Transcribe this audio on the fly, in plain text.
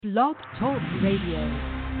Blog Talk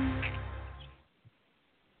Radio.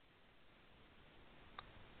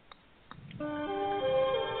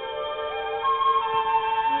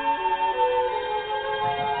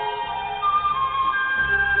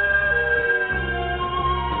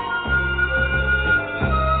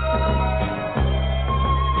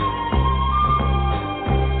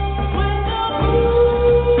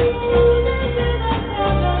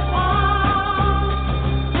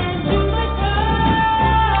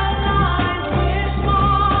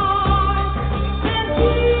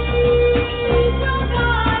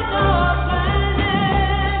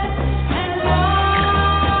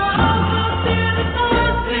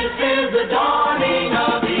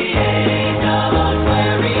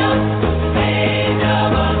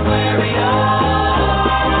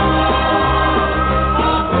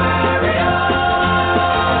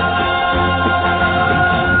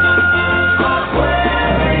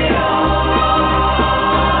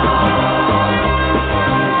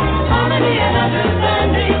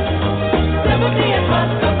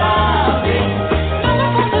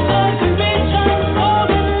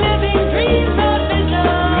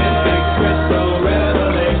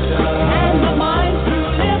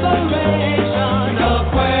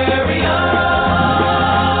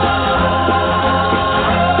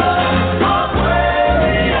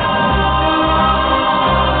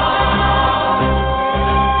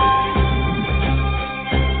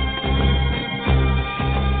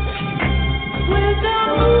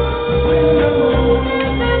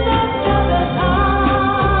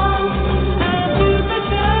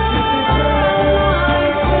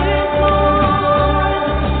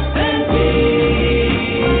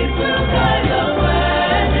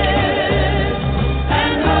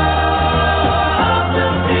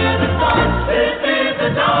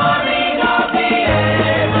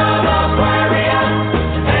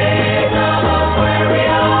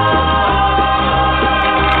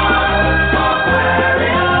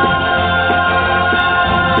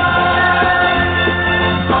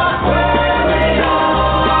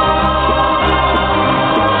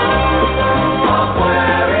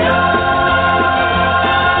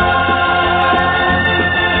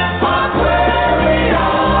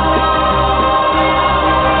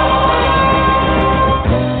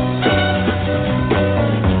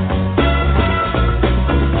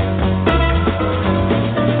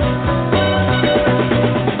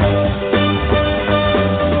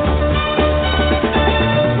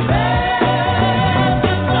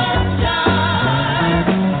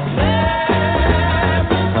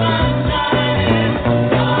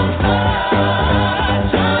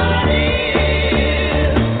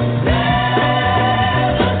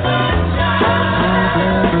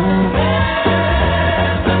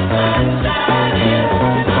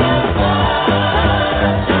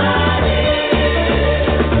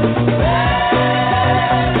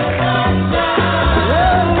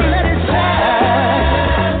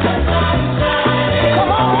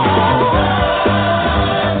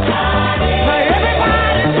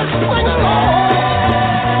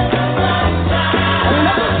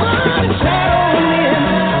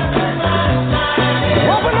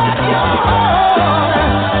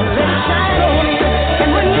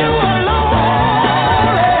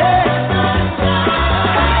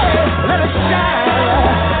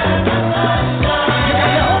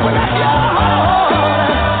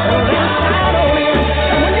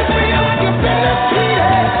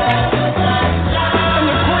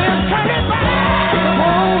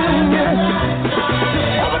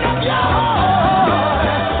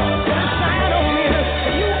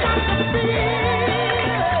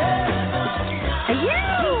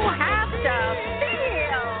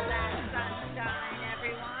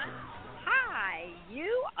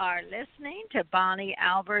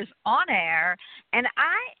 Albers on air, and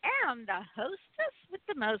I am the hostess with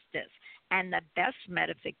the mostest and the best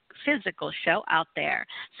metaphysical show out there.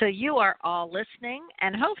 So you are all listening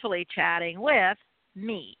and hopefully chatting with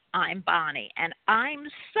me. I'm Bonnie, and I'm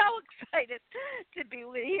so excited to be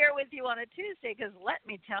here with you on a Tuesday because let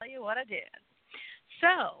me tell you what I did.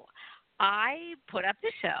 So I put up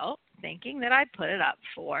the show thinking that I'd put it up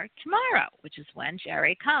for tomorrow, which is when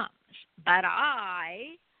Jerry comes. But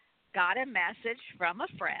I got a message from a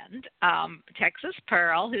friend, Texas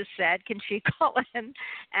Pearl, who said, can she call in?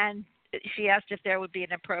 And she asked if there would be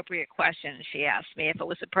an appropriate question. She asked me if it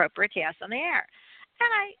was appropriate to ask on the air.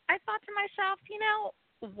 And I thought to myself, you know,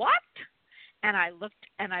 what? And I looked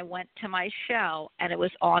and I went to my show, and it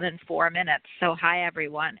was on in 4 minutes. So hi,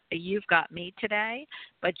 everyone. You've got me today,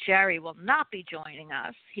 but Jerry will not be joining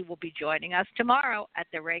us. He will be joining us tomorrow at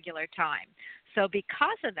the regular time. So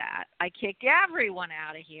because of that, I kicked everyone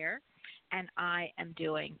out of here and I am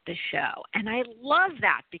doing the show. And I love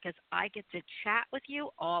that because I get to chat with you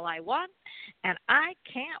all I want, and I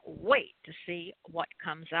can't wait to see what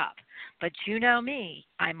comes up. But you know me,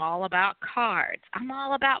 I'm all about cards, I'm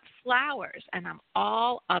all about flowers, and I'm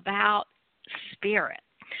all about spirit.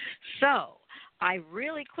 So I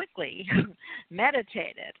really quickly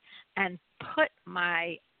meditated and put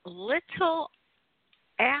my little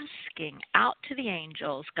asking out to the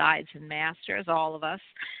angels, guides, and masters, all of us,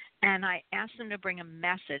 and I asked them to bring a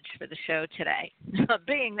message for the show today,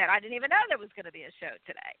 being that I didn't even know there was going to be a show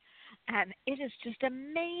today. And it is just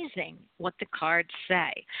amazing what the cards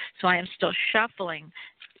say. So I am still shuffling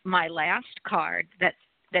my last card that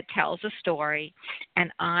tells a story,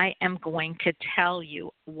 and I am going to tell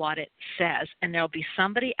you what it says. And there'll be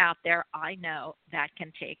somebody out there I know that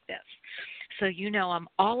can take this. So you know I'm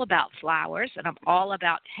all about flowers, and I'm all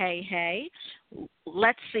about, hey,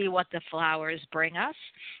 let's see what the flowers bring us.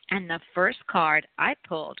 And the first card I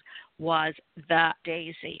pulled was the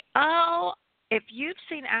daisy. Oh, if you've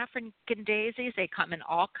seen African daisies, they come in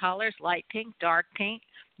all colors, light pink, dark pink,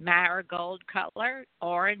 marigold color,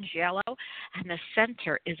 orange, yellow, and the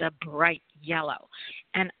center is a bright yellow.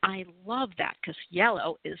 And I love that because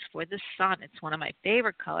yellow is for the sun. It's one of my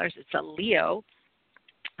favorite colors. It's a Leo.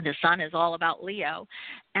 The sun is all about Leo,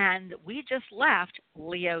 and we just left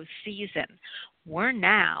Leo season. We're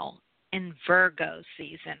now in Virgo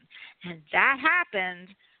season, and that happened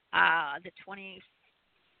the 20th,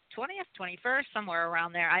 21st, somewhere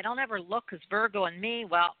around there. I don't ever look because Virgo and me,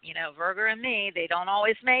 Virgo and me, they don't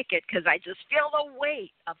always make it because I just feel the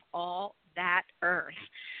weight of all that earth.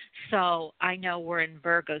 So I know we're in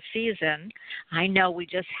Virgo season. I know we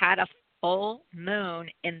just had a full moon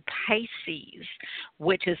in Pisces,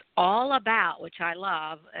 which is all about, which I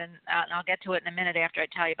love, and I'll get to it in a minute after I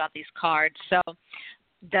tell you about these cards. So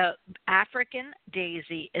the African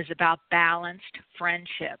daisy is about balanced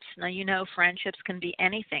friendships. Now, you know, friendships can be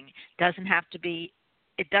anything.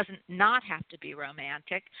 It doesn't not have to be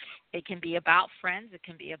romantic. It can be about friends. It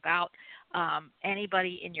can be about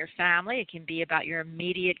anybody in your family. It can be about your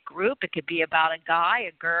immediate group. It could be about a guy,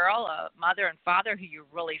 a girl, a mother and father who you're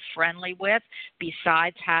really friendly with,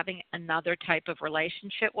 besides having another type of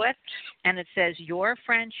relationship with. And it says your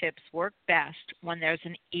friendships work best when there's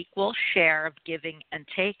an equal share of giving and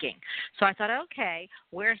taking. So I thought, okay,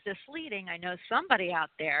 where's this leading? I know somebody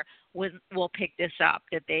out there will pick this up,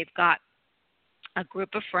 that they've got a group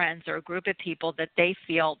of friends or a group of people that they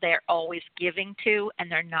feel they're always giving to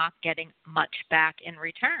and they're not getting much back in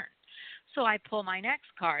return. So I pull my next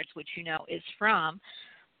cards, which you know is from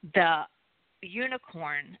the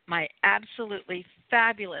unicorn, my absolutely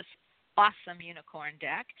fabulous, awesome unicorn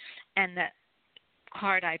deck. And the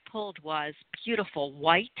card I pulled was beautiful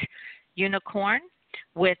white unicorn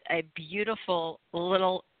with a beautiful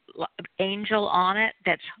little angel on it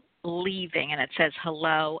that's leaving, and it says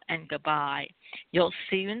hello and goodbye. You'll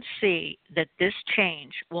soon see that this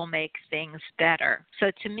change will make things better.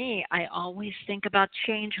 So to me, I always think about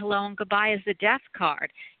change, hello, and goodbye as the death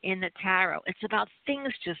card in the tarot. It's about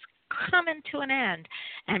things just coming to an end,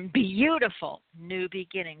 and beautiful new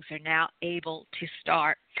beginnings are now able to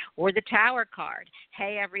start. Or the Tower card,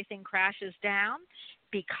 hey, everything crashes down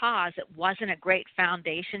because it wasn't a great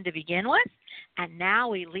foundation to begin with, and now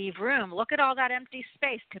we leave room. Look at all that empty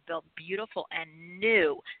space to build beautiful and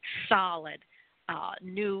new, solid,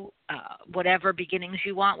 whatever beginnings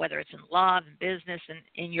you want, whether it's in love, in business, and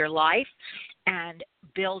in your life, and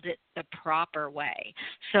build it the proper way.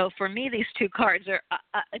 So for me, these two cards are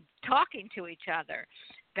talking to each other.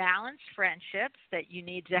 Balanced friendships, that you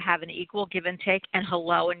need to have an equal give and take, and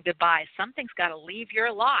hello and goodbye. Something's got to leave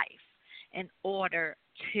your life in order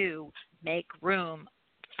to make room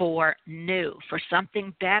for new, for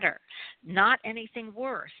something better, not anything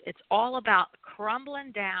worse. It's all about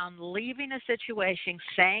crumbling down, leaving a situation,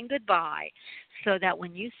 saying goodbye, so that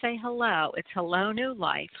when you say hello, it's hello new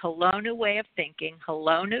life, hello new way of thinking,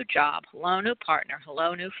 hello new job, hello new partner,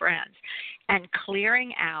 hello new friends, and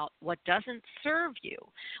clearing out what doesn't serve you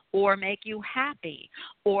or make you happy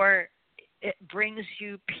or it brings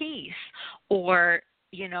you peace or,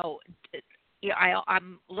 you know,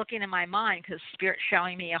 I'm looking in my mind because Spirit's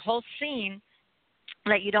showing me a whole scene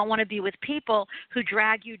that you don't want to be with people who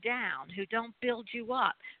drag you down, who don't build you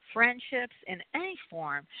up. Friendships in any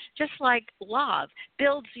form, just like love,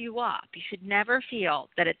 builds you up. You should never feel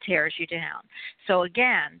that it tears you down. So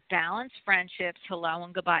again, balanced friendships, hello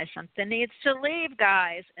and goodbye. Something needs to leave,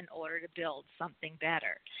 guys, in order to build something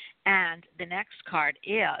better. And the next card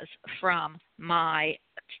is from my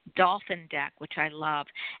dolphin deck, which I love,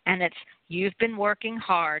 and it's you've been working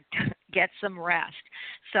hard to get some rest.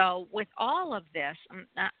 So with all of this,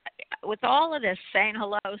 with all of this, saying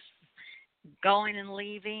hello, going and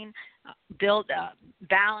leaving, build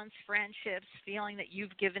balance friendships, feeling that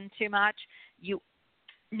you've given too much, you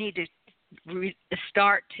need to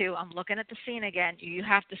start to, I'm looking at the scene again, you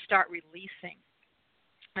have to start releasing.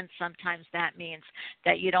 And sometimes that means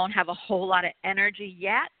that you don't have a whole lot of energy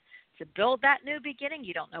yet to build that new beginning.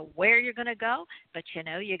 You don't know where you're going to go, but you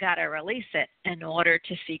know you got to release it in order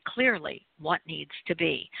to see clearly what needs to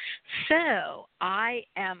be. So I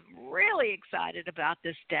am really excited about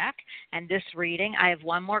this deck and this reading. I have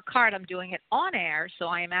one more card. I'm doing it on air, so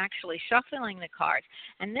I am actually shuffling the cards.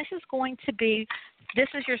 And this is going to be, this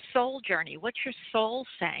is your soul journey. What's your soul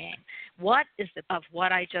saying? What is of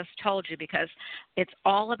what I just told you? Because it's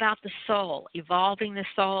all about the soul, evolving the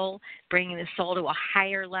soul, bringing the soul to a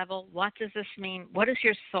higher level. What does this mean? What is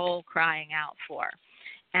your soul crying out for?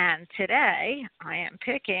 And today I am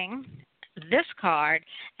picking this card,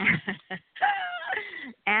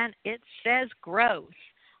 and it says growth.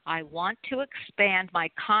 I want to expand my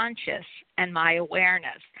conscious and my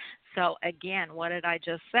awareness. So again, what did I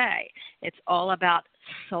just say? It's all about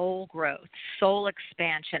soul growth, soul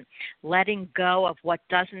expansion, letting go of what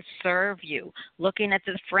doesn't serve you, looking at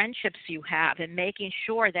the friendships you have and making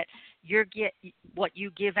sure that what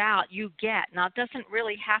you give out, you get. Now, it doesn't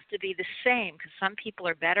really have to be the same because some people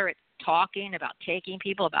are better at talking, about taking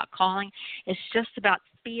people, about calling. It's just about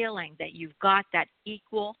feeling that you've got that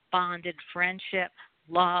equal bonded friendship,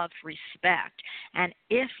 love, respect. And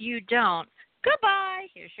if you don't, goodbye,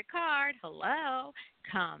 here's your card, hello,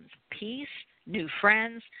 comes peace, new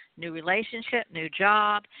friends, new relationship, new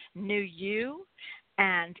job, new you,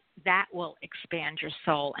 and that will expand your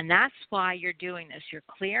soul. And that's why you're doing this. You're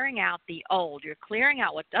clearing out the old. You're clearing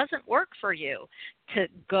out what doesn't work for you to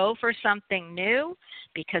go for something new,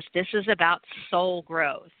 because this is about soul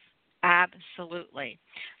growth. Absolutely.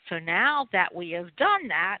 So now that we have done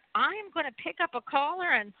that, I'm going to pick up a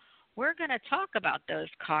caller and we're going to talk about those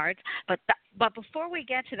cards. But before we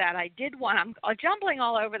get to that, I did want, I'm jumbling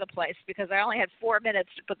all over the place because I only had 4 minutes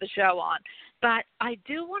to put the show on. But I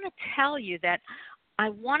do want to tell you that I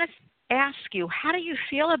want to ask you, how do you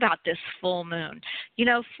feel about this full moon? You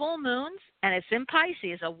know, full moons, and it's in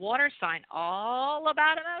Pisces, a water sign, all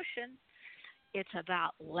about emotion. It's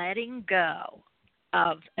about letting go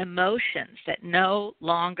of emotions that no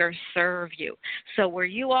longer serve you. So were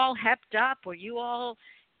you all hepped up? Were you all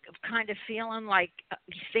kind of feeling like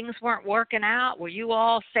things weren't working out? Were you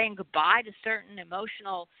all saying goodbye to certain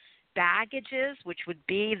emotional baggages, which would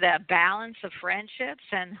be the balance of friendships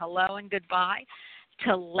and hello and goodbye,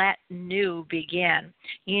 to let new begin?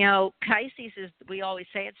 You know, Pisces is, we always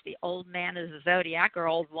say it's the old man of the zodiac or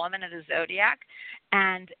old woman of the zodiac,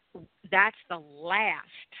 and that's the last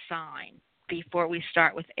sign before we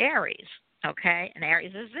start with Aries, okay? And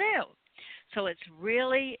Aries is new. So it's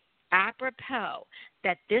really apropos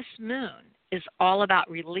that this moon is all about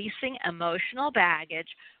releasing emotional baggage,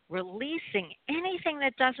 releasing anything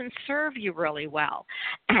that doesn't serve you really well,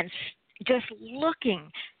 and just looking.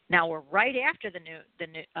 Now we're right after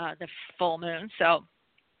the full moon, so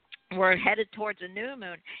we're headed towards a new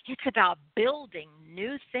moon. It's about building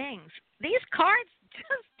new things. These cards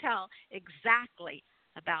just tell exactly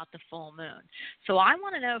about the full moon. So I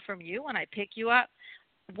want to know from you when I pick you up,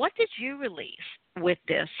 what did you release with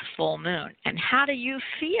this full moon, and how do you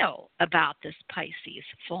feel about this Pisces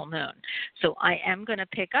full moon? So I am going to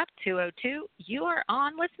pick up 202. You are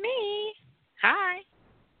on with me. Hi.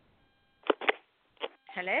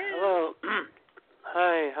 Hello. Hello.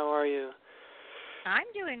 Hi, how are you? I'm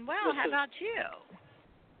doing well. How about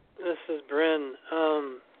you? This is Bryn.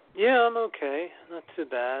 Yeah, I'm okay. Not too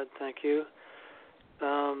bad, thank you.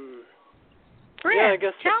 Bryn, yeah, I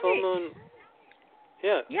guess the tell full me. moon.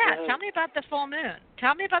 Yeah. Tell me about the full moon.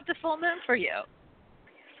 Tell me about the full moon for you.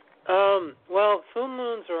 Well, full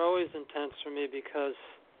moons are always intense for me because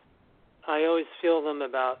I always feel them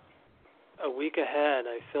about a week ahead.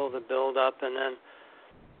 I feel the build up, and then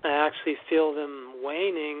I actually feel them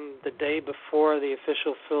waning the day before the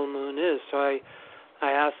official full moon is. So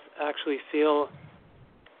I actually feel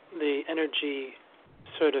the energy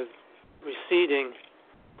sort of receding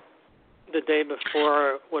the day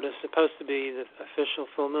before what is supposed to be the official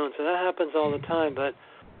full moon. So that happens all the time. But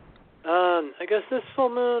I guess this full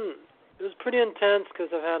moon was pretty intense because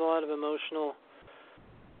I've had a lot of emotional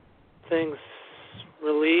things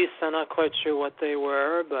released. I'm not quite sure what they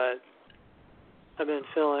were, but I've been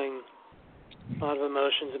feeling a lot of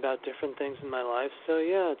emotions about different things in my life. So,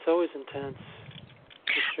 yeah, it's always intense,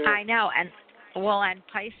 for sure. I know, and Well, and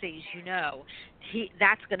Pisces,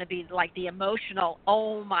 that's going to be like the emotional,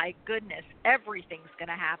 oh my goodness, everything's going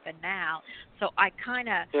to happen now. So I kind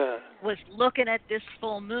of was looking at this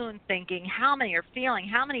full moon thinking, how many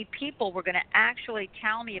people were going to actually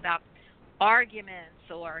tell me about arguments,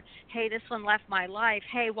 or, hey, this one left my life.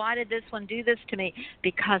 Hey, why did this one do this to me?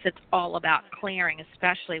 Because it's all about clearing,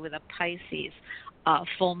 especially with a Pisces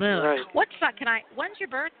full moon. Right. When's your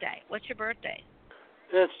birthday? What's your birthday?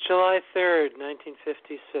 It's July 3rd,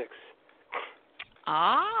 1956.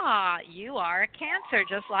 Ah, you are a Cancer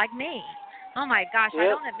just like me. Oh, my gosh, Yep. I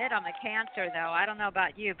don't admit I'm a Cancer, though. I don't know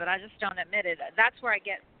about you, but I just don't admit it. That's where I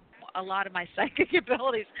get a lot of my psychic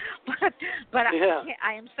abilities. But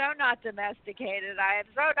I am so not domesticated. I am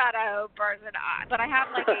so not a home person. But I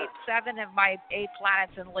have like 7 of my 8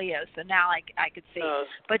 planets in Leo, so now I could see.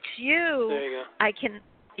 But you, there you go. I can,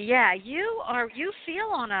 you feel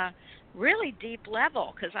on a really deep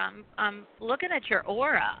level, because I'm looking at your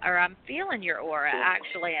aura, or I'm feeling your aura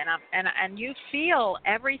actually, and you feel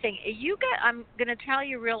everything. I'm going to tell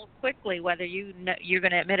you real quickly whether you're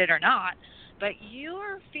going to admit it or not, but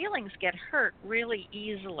your feelings get hurt really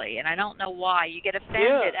easily, and I don't know why. You get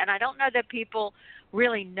offended, and I don't know that people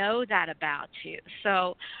really know that about you.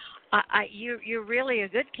 So you're really a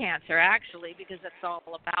good Cancer actually, because it's all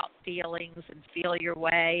about feelings and feel your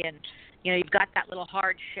way, and you've got that little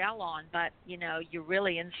hard shell on, but, you're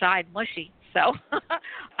really inside mushy. So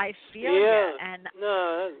I feel you. And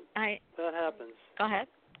that happens. Go ahead.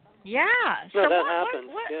 Yeah. No, so that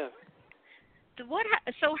happens, yeah.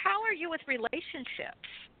 So how are you with relationships?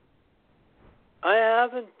 I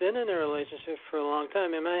haven't been in a relationship for a long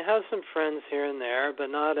time. I mean, I have some friends here and there, but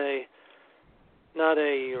not a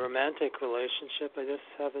romantic relationship. I just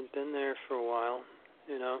haven't been there for a while,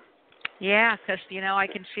 Yeah, because, I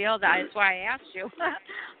can feel that. That's why I asked you.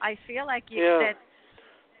 I feel like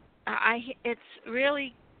it's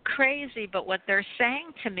really crazy, but what they're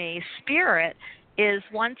saying to me, Spirit, is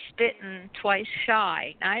once bitten, twice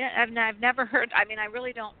shy. Now, I've never heard, I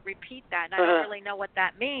really don't repeat that, and I don't really know what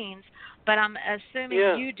that means, but I'm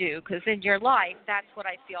assuming you do, because in your life, that's what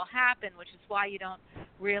I feel happened, which is why you don't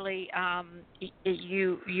really,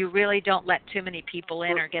 you really don't let too many people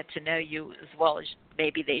in or get to know you as well as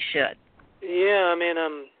maybe they should. Yeah, I'm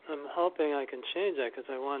hoping I can change that, because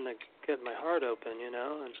I want to get my heart open,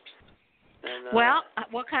 And, well,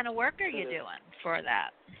 what kind of work are you doing for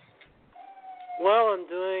that? Well, I'm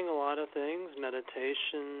doing a lot of things: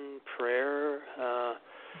 meditation, prayer,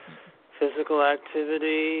 physical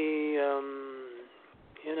activity,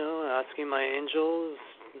 asking my angels,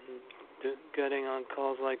 getting on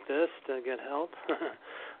calls like this to get help.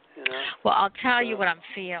 Well, I'll tell you what I'm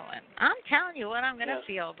feeling. I'm telling you what I'm going to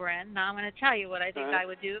feel, Brent. I'm going to tell you what I think I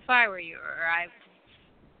would do if I were you, or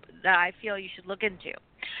that I feel you should look into.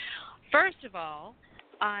 First of all,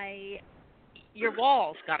 your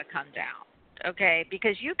walls got to come down. Okay,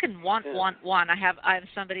 because you can want. I have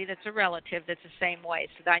somebody that's a relative that's the same way,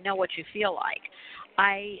 so that I know what you feel like.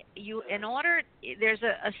 There's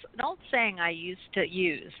an old saying I used to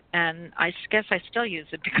use, and I guess I still use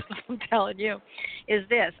it because I'm telling you, is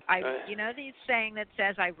this. These saying that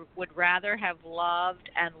says I would rather have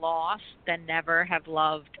loved and lost than never have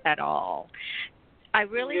loved at all. I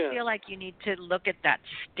really feel like you need to look at that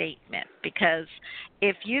statement, because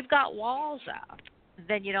if you've got walls up,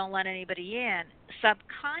 then you don't let anybody in.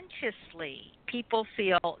 Subconsciously, people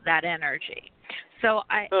feel that energy. So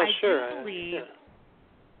I do believe,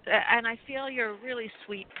 and I feel you're a really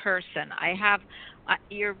sweet person.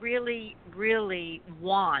 You really, really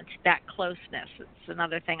want that closeness. It's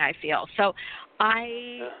another thing I feel. So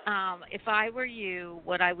if I were you,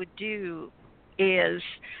 what I would do is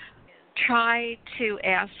try to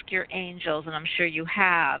ask your angels, and I'm sure you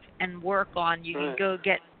have, and work on. You can go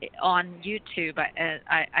get on YouTube.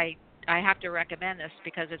 I have to recommend this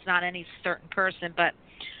because it's not any certain person, but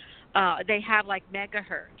they have like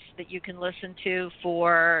megahertz that you can listen to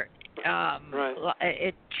for.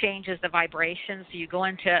 It changes the vibrations. So you go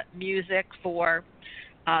into music for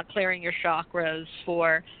clearing your chakras,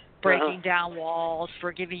 for breaking down walls,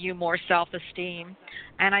 for giving you more self-esteem.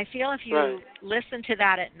 And I feel if you listen to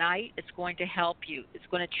that at night, it's going to help you. It's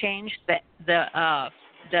going to change the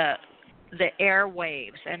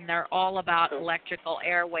airwaves, and they're all about electrical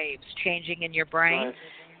airwaves changing in your brain.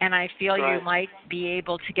 And I feel you might be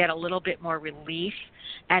able to get a little bit more relief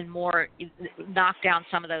and more knock down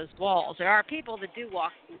some of those walls. There are people that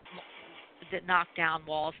that knock down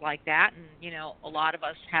walls like that, and a lot of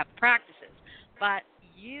us have practices, but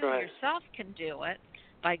you yourself can do it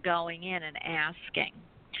by going in and asking.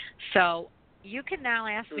 So you can now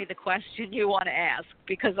ask me the question you want to ask,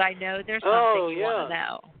 because I know there's something you want to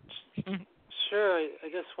know. sure. I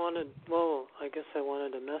just wanted, I guess I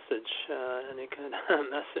wanted a message, any kind of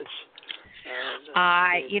message.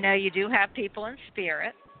 You do have people in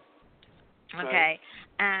spirit. Okay. Right.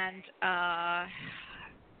 And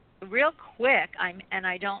real quick, I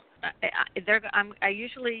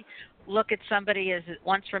usually look at somebody as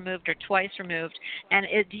once removed or twice removed. And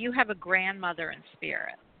do you have a grandmother in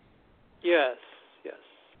spirit? Yes.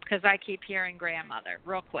 Because I keep hearing grandmother,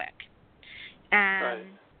 real quick.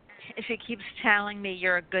 And she keeps telling me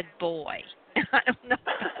you're a good boy. I don't know.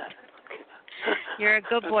 You're a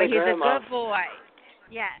good boy. He's grandma. a good boy.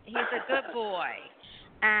 Yeah, he's a good boy.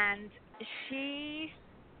 And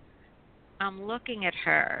I'm looking at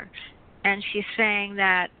her, and she's saying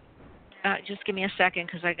that, just give me a second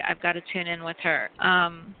because I've got to tune in with her.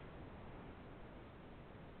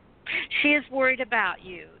 She is worried about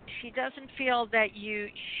you. She doesn't feel that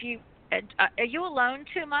are you alone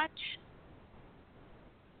too much?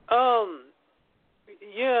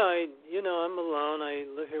 Yeah, I'm alone. I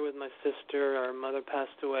live here with my sister. Our mother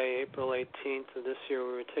passed away April 18th of this year.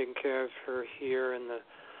 We were taking care of her here in the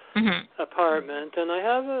apartment. And I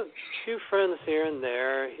have a few friends here and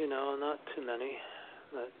there, not too many.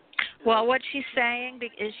 But, well, what she's saying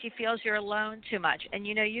is she feels you're alone too much. And,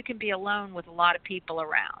 you can be alone with a lot of people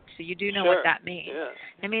around. So you do know what that means. Yeah.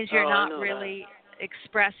 It means you're not really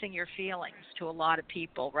expressing your feelings to a lot of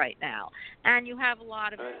people right now. And you have a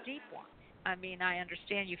lot of deep ones. I mean, I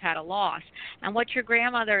understand you've had a loss. And what your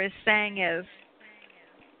grandmother is saying is,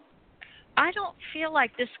 I don't feel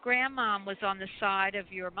like this grandmom was on the side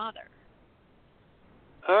of your mother.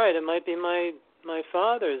 All right, it might be my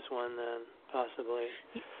father's one then, possibly.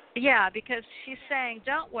 Yeah, because she's saying,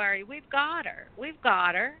 don't worry, we've got her.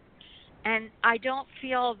 And I don't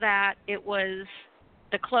feel that it was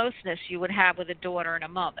the closeness you would have with a daughter and a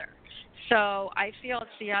mother. So I feel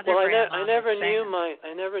it's the other. Well, I never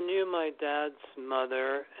knew my dad's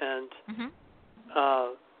mother, and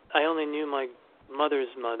I only knew my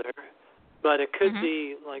mother's mother. But it could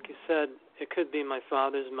be, like you said, it could be my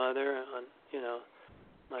father's mother,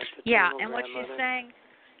 my paternal and grandmother.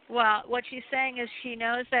 what she's saying is she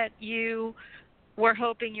knows that you were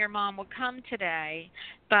hoping your mom would come today,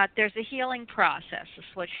 but there's a healing process, is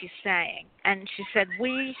what she's saying. And she said,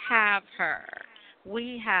 we have her.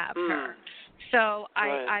 So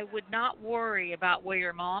I would not worry about where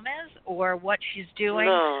your mom is or what she's doing.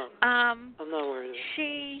 No, I'm not worried.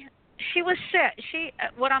 She was sick.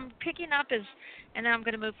 What I'm picking up is, and then I'm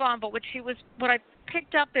going to move on, but what I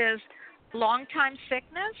picked up is long-time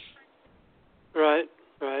sickness. Right.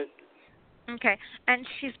 Okay, and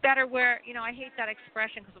she's better where, I hate that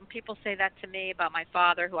expression because when people say that to me about my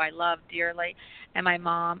father, who I love dearly, and my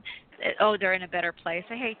mom, they're in a better place.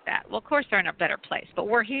 I hate that. Well, of course they're in a better place, but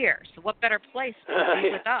we're here, so what better place would be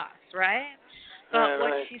with us, right? But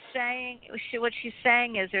what she's saying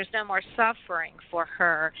is there's no more suffering for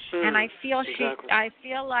her, and I feel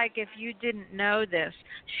like if you didn't know this,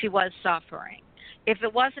 she was suffering. If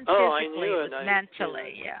it wasn't physically, it was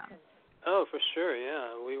mentally, yeah. Oh, for sure,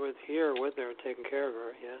 yeah. We were here with her, taking care of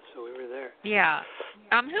her, yeah, so we were there. Yeah.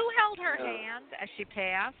 Who held her hand as she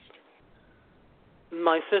passed?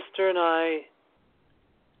 My sister and I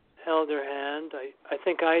held her hand. I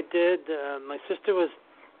think I did. My sister was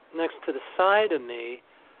next to the side of me,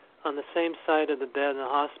 on the same side of the bed in the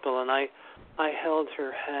hospital, and I held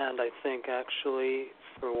her hand, I think, actually,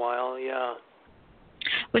 for a while, yeah.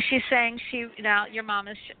 Was she saying now your mom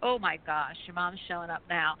is, oh my gosh, your mom's showing up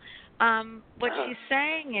now. What she's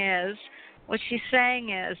saying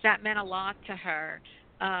is that meant a lot to her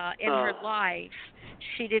in her life.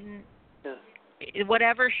 She didn't,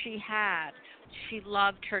 whatever she had, she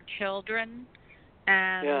loved her children,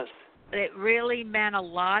 and it really meant a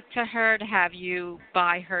lot to her to have you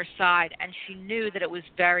by her side, and she knew that it was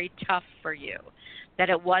very tough for you, that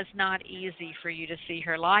it was not easy for you to see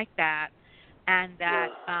her like that, and that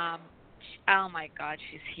oh my God,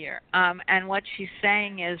 she's here. And what she's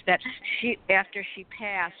saying is that after she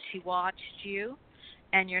passed, she watched you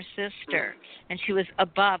and your sister, and she was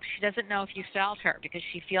above. She doesn't know if you felt her because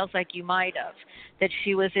she feels like you might have, that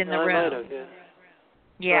she was in the room. I might have, yeah.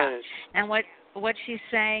 Yeah. Right. And what she's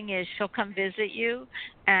saying is she'll come visit you,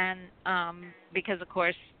 and because of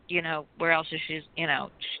course, where else is she?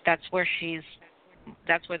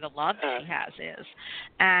 That's where the love she has is.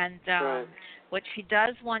 And what she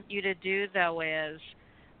does want you to do, though, is,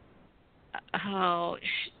 does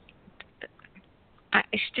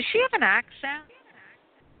she have an accent?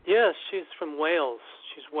 Yes, she's from Wales.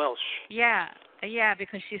 She's Welsh. Yeah,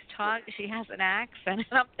 because she has an accent,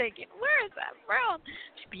 and I'm thinking, where is that from?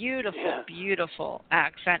 It's beautiful, beautiful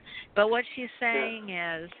accent. But what she's saying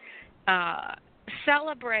is,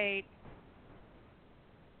 celebrate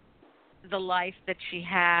the life that she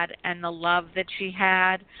had and the love that she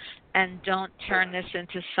had, and don't turn this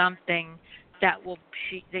into something that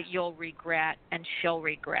that you'll regret and she'll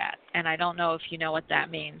regret. And I don't know if you know what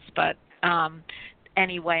that means, but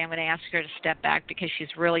anyway, I'm going to ask her to step back because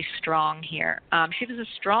she's really strong here. She was a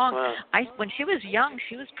strong. Wow. When she was young,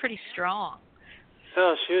 she was pretty strong.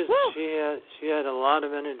 Oh, she had a lot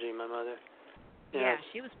of energy, my mother. Yeah,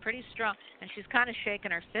 she was pretty strong, and she's kind of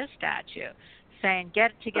shaking her fist at you, saying,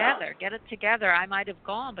 "Get it together, get it together. I might have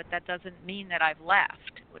gone, but that doesn't mean that I've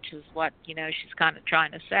left," which is what she's kind of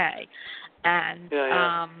trying to say. And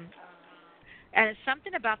and it's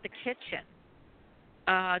something about the kitchen.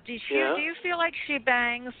 Do you feel like she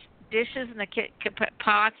bangs dishes in the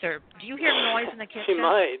pots, or do you hear noise in the kitchen?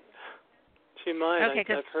 She might. Okay,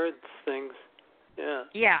 I've heard things. Yeah.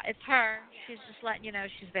 Yeah, it's her. She's just letting you know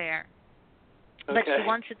she's there. Okay. But she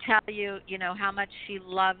wants to tell you, how much she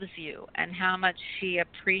loves you and how much she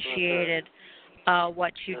appreciated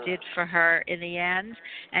what you did for her in the end.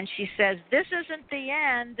 And she says, this isn't the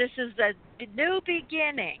end. This is the new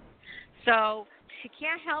beginning. So she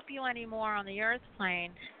can't help you anymore on the earth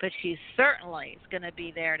plane, but she certainly is going to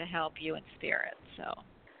be there to help you in spirit. So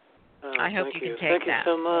I hope you can take that. Thank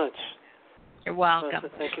you so much. You're welcome.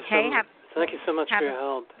 Thank you so much for your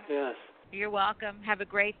help. Yes. You're welcome. Have a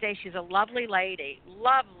great day. She's a lovely lady.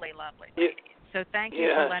 Lovely, lovely lady. So thank you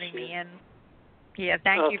for letting me in. Yeah,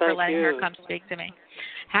 thank you for letting her come speak to me.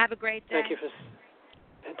 Have a great day. Thank you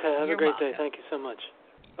have a great day. Thank you so much.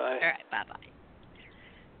 Bye. All right, bye-bye.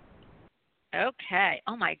 Okay.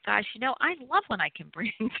 Oh, my gosh. I love when I can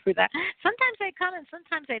bring through that. Sometimes they come and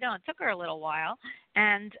sometimes they don't. It took her a little while.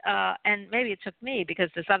 And maybe it took me because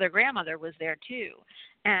this other grandmother was there, too.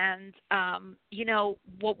 And,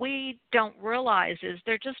 what we don't realize is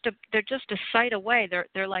they're just a sight away.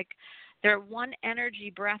 They're one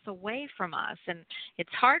energy breath away from us. And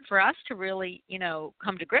it's hard for us to really,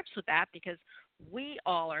 come to grips with that because we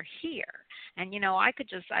all are here. And,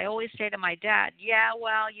 I always say to my dad, yeah,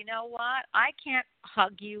 well, you know what? I can't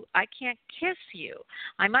hug you. I can't kiss you.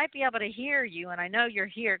 I might be able to hear you, and I know you're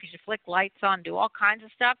here because you flick lights on, do all kinds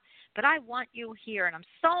of stuff, but I want you here, and I'm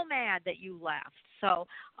so mad that you left. So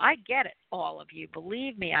I get it, all of you.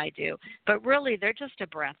 Believe me, I do. But really, they're just a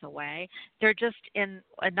breath away. They're just in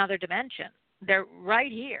another dimension. They're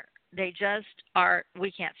right here. They just are.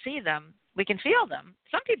 We can't see them. We can feel them.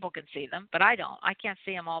 Some people can see them, but I don't. I can't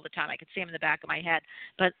see them all the time. I can see them in the back of my head.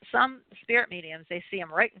 But some spirit mediums, they see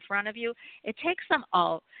them right in front of you. It takes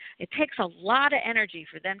a lot of energy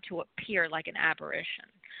for them to appear like an apparition.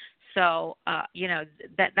 So,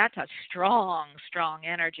 that's a strong, strong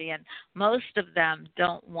energy, and most of them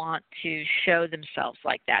don't want to show themselves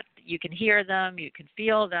like that. You can hear them, you can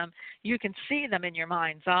feel them, you can see them in your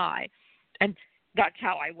mind's eye, and that's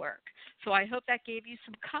how I work. So I hope that gave you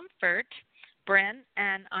some comfort, Bryn,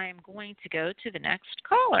 and I am going to go to the next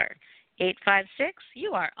caller. 856,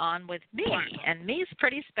 you are on with me, and me's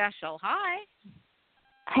pretty special. Hi.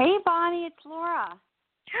 Hey, Bonnie, it's Laura.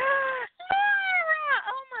 Laura!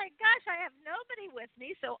 Oh, my gosh, I have nobody with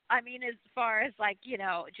me. So, as far as,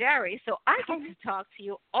 Jerry, so I get to talk to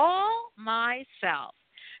you all myself.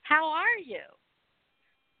 How are you?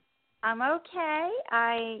 I'm okay.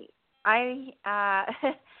 I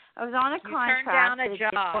was on a contract. You turned down a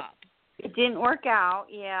job. It didn't work out,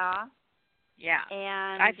 yeah. Yeah,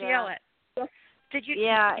 and I feel it. Did you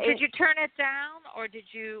turn it down, or did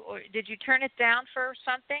you turn it down for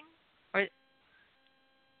something, or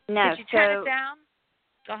no? Did you turn it down?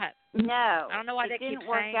 Go ahead. No, I don't know why they keep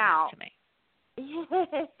saying that to me.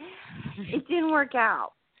 It didn't work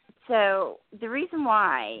out. So the reason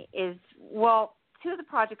why is, well, two of the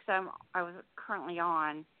projects I was currently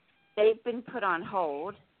on, they've been put on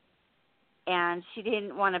hold, and she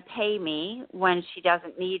didn't want to pay me when she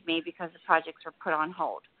doesn't need me because the projects are put on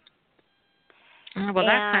hold. Well,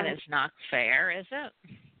 that kind of is not fair, is it?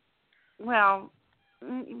 Well,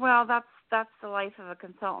 that's the life of a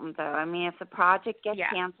consultant, though. If the project gets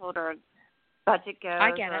canceled or budget goes,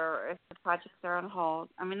 or if the projects are on hold,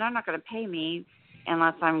 they're not going to pay me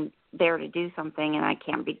unless I'm there to do something, and I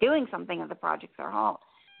can't be doing something if the projects are on hold.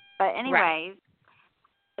 But anyways,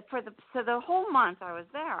 so the whole month I was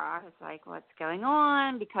there, I was like, what's going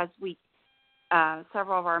on? Because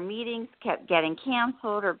several of our meetings kept getting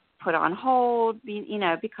canceled or put on hold,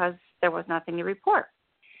 because there was nothing to report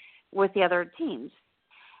with the other teams.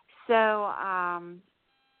 So I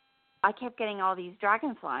kept getting all these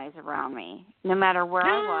dragonflies around me, no matter where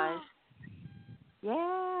I was.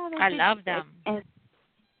 Yeah. I love them.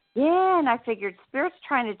 And I figured Spirit's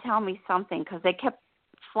trying to tell me something because they kept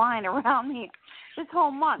flying around me this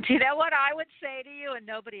whole month. You know what I would say to you, and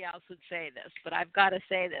nobody else would say this, but I've got to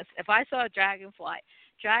say this. If I saw a dragonfly,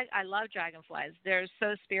 I love dragonflies. They're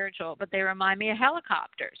so spiritual, but they remind me of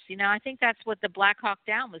helicopters. You know, I think that's what the Black Hawk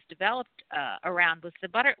Down was developed around. Was the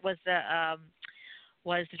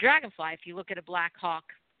dragonfly? If you look at a Black Hawk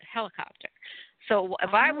helicopter. So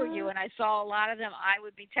if I were you and I saw a lot of them, I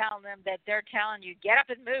would be telling them that they're telling you, get up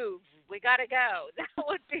and move. We got to go. That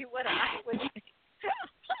would be what I would think.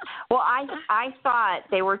 Well, I thought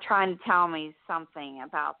they were trying to tell me something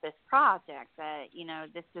about this project, that, you know,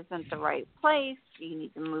 this isn't the right place. You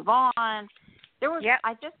need to move on. I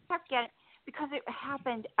just kept getting, because it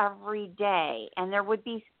happened every day, and there would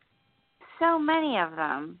be so many of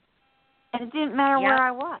them, and it didn't matter where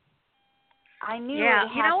I was. I knew it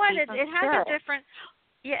had you know what? it has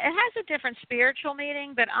a different spiritual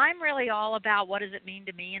meaning, but I'm really all about what does it mean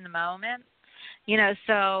to me in the moment. You know,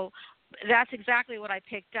 so that's exactly what I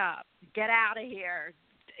picked up. Get out of here.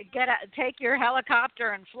 Take your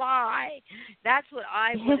helicopter and fly. That's what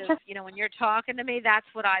I would have, you know, when you're talking to me, that's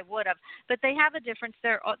what I would have. But they have a difference.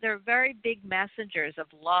 They're very big messengers of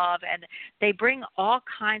love, and they bring all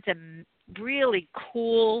kinds of really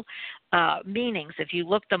cool meanings. If you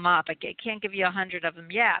look them up, I can't give you 100 of them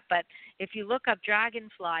yet, but if you look up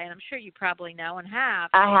dragonfly, and I'm sure you probably know and have,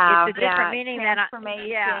 it's a different meaning than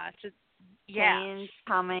change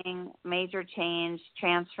coming, major change,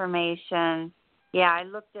 transformation. Yeah, I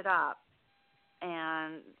looked it up,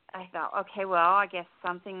 and I thought, okay, well, I guess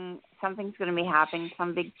something's going to be happening,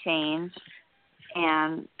 some big change,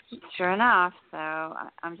 and sure enough, so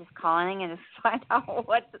I'm just calling and just find out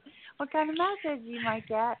what kind of message you might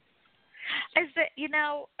get. Is that, you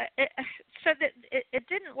know, so that it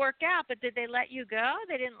didn't work out, but did they let you go?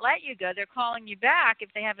 They didn't let you go. They're calling you back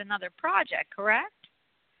if they have another project, correct?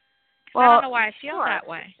 Well, I don't know why I feel that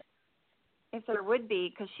way. If there would be,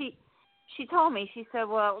 because she told me, she said,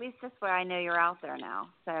 well, at least this way I know you're out there now,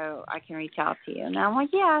 so I can reach out to you. And I'm like,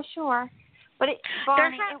 yeah, sure. But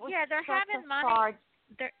Bonnie, they're having money.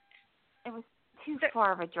 It was too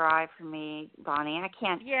far of a drive for me, Bonnie. I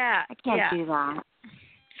can't do that.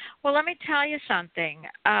 Well, let me tell you something.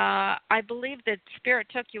 I believe that Spirit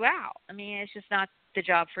took you out. I mean, it's just not the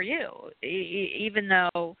job for you, even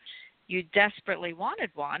though you desperately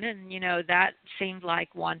wanted one, and, you know, that seemed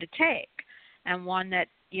like one to take and one that,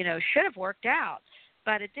 you know, should have worked out.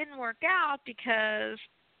 But it didn't work out because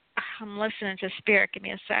I'm listening to Spirit. Give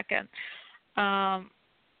me a second.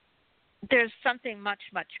 There's something much,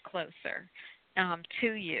 much closer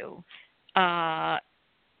to you.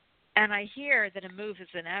 And I hear that a move is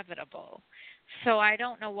inevitable. So I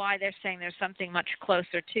don't know why they're saying there's something much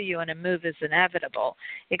closer to you and a move is inevitable,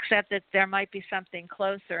 except that there might be something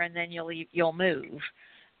closer and then you'll move.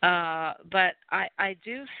 But I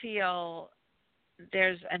do feel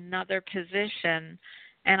there's another position,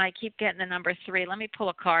 and I keep getting the number 3. Let me pull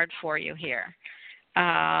a card for you here.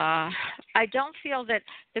 I don't feel that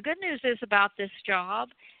the good news is about this job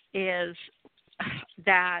is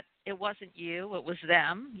that it wasn't you, it was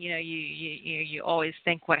them. You know, you always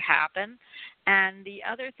think what happened. And the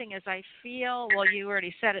other thing is I feel, well, you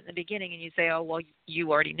already said it in the beginning, and you say, oh, well,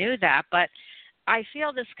 you already knew that, but I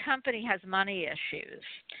feel this company has money issues,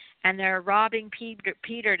 and they're robbing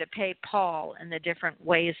Peter to pay Paul in the different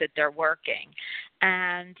ways that they're working.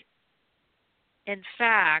 And in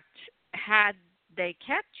fact, had they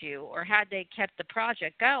kept you, or had they kept the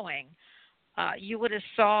project going, you would have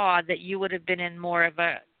saw that you would have been in more of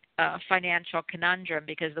a financial conundrum,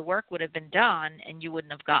 because the work would have been done and you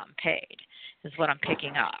wouldn't have gotten paid, is what I'm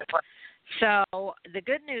picking up. So the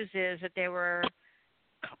good news is that they were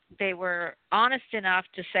honest enough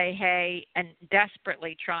to say, hey, and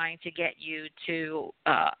desperately trying to get you to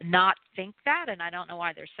not think that. And I don't know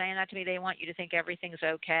why they're saying that to me. They want you to think everything's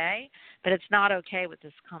okay, but it's not okay with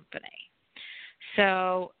this company.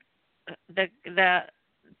 So the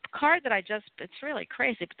card that it's really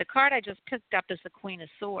crazy, but the card I just picked up is the Queen of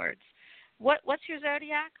Swords. What's your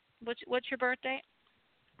zodiac? What's your birthday?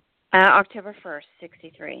 October 1st,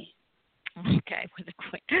 63. Okay, with the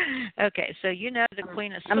Queen. Okay, so you know the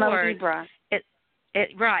Queen of Swords. I'm a Libra. It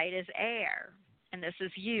is air, and this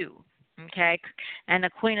is you. Okay, and the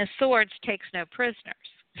Queen of Swords takes no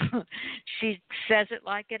prisoners. She says it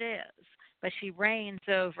like it is, but she reigns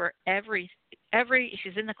over every.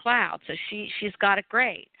 She's in the clouds, so she's got it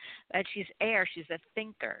great. And she's air. She's a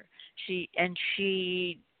thinker. I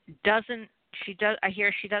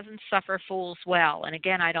hear she doesn't suffer fools well. And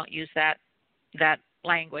again, I don't use that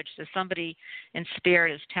language. So somebody in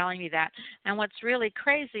Spirit is telling me that. And what's really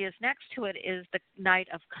crazy is next to it is the Knight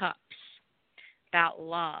of Cups, about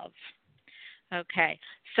love. Okay,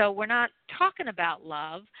 so we're not talking about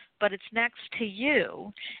love, but it's next to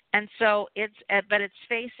you, and so but it's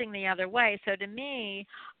facing the other way. So to me,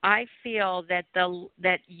 I feel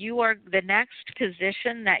that you are the next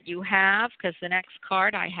position that you have, because the next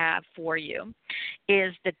card I have for you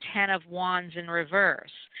is the 10 of Wands in reverse.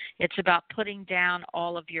 It's about putting down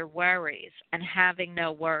all of your worries and having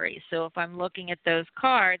no worries. So if I'm looking at those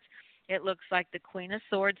cards, it looks like the Queen of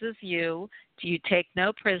Swords is you. You take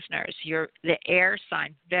no prisoners. You're the air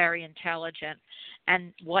sign, very intelligent,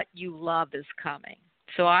 and what you love is coming.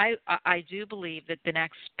 So I do believe that the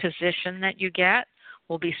next position that you get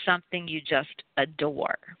will be something you just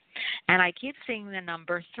adore. And I keep seeing the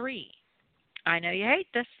number 3. I know you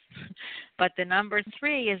hate this, but the number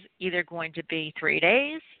 3 is either going to be 3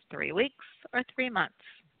 days, 3 weeks, or 3 months.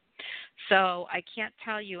 So I can't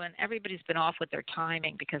tell you, and everybody's been off with their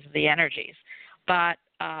timing because of the energies, but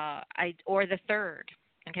or the 3rd.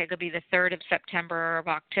 Okay, it could be the 3rd of September or of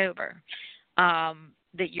October,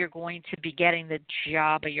 that you're going to be getting the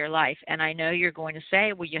job of your life. And I know you're going to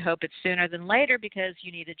say, well, you hope it's sooner than later because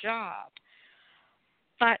you need a job.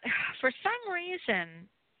 But for some reason,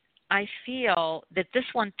 I feel that this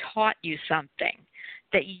one taught you something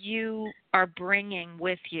that you are bringing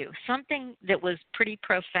with you, something that was pretty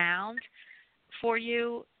profound for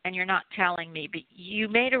you, and you're not telling me, but you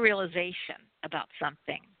made a realization about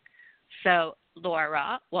something. So,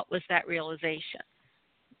 Laura, what was that realization?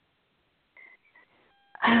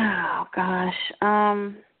 Oh, gosh. I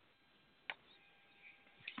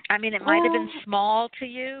mean, it might have been small to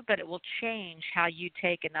you, but it will change how you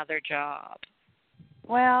take another job.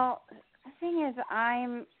 Well, the thing is,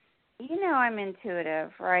 I'm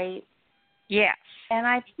intuitive, right? Yes. And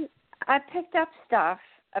I picked up stuff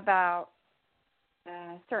about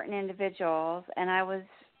certain individuals, and I was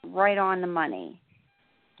right on the money.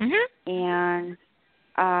 Mm-hmm. And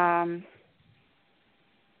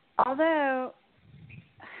although,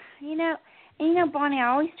 Bonnie, I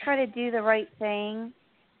always try to do the right thing,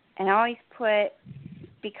 and I always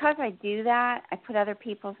because I do that, I put other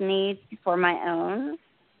people's needs before my own.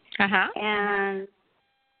 And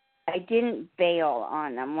I didn't bail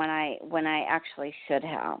on them when I actually should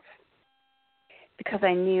have, because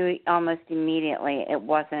I knew almost immediately it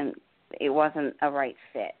wasn't a right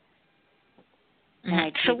fit.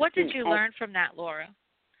 So what did you learn from that, Laura?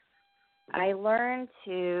 I learned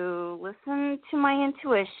to listen to my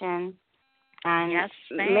intuition and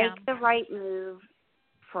make the right move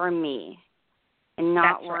for me and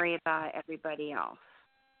not worry about everybody else.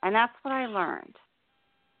 And that's what I learned.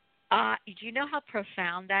 Do you know how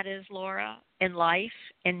profound that is, Laura, in life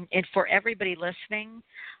and for everybody listening?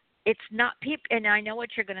 It's not people, and I know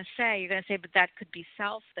what you're going to say. You're going to say, but that could be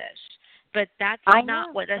selfish. But that's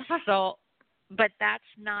not what a soul. But that's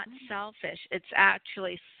not selfish. It's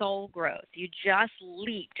actually soul growth. You just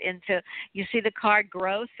leaped into. You see the card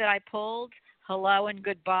growth that I pulled. Hello and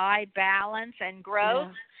goodbye, balance and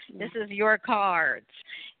growth. Yeah. This is your cards.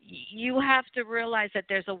 You have to realize that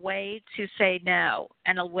there's a way to say no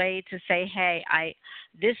and a way to say, hey,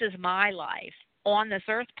 this is my life on this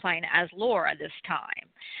earth plane as Laura this time.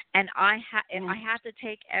 And I have to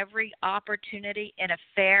take every opportunity in a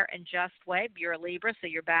fair and just way. You're a Libra, so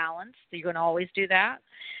you're balanced. So you're going to always do that.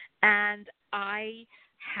 And I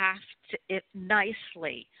have to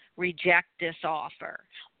nicely reject this offer,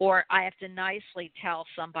 or I have to nicely tell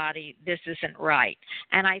somebody this isn't right.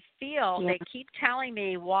 And I feel they keep telling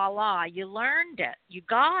me, voila, you learned it, you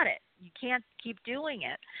got it, you can't keep doing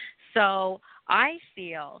it. So I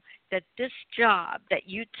feel that this job that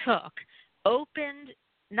you took opened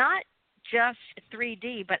not just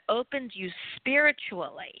 3D, but opened you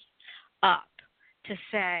spiritually up to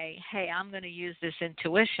say, hey, I'm going to use this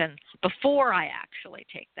intuition before I actually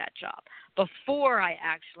take that job, before I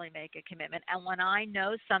actually make a commitment. And when I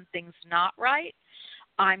know something's not right,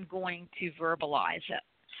 I'm going to verbalize it.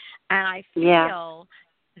 And I feel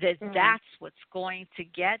that that's what's going to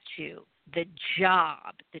get you the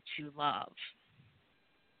job that you love.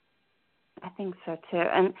 I think so too.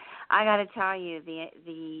 And I got to tell you,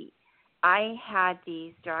 I had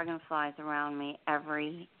these dragonflies around me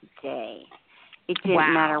every day. It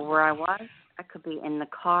didn't matter where I was. I could be in the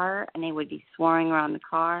car, and they would be soaring around the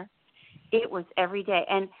car. It was every day.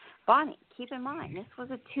 And, Bonnie, keep in mind, this was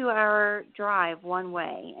a 2-hour drive one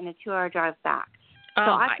way and a 2-hour drive back. So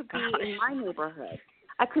I could be in my neighborhood.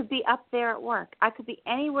 I could be up there at work. I could be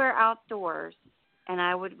anywhere outdoors, and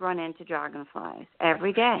I would run into dragonflies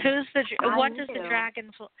every day. What does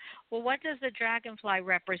the dragonfly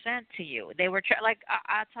represent to you? They were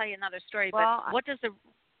I'll tell you another story. Well, but what does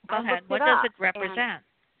Go ahead. What does it represent?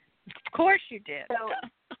 Of course you did. So,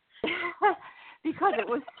 because it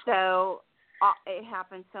was so it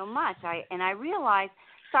happened so much. I realized,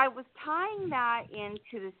 so I was tying that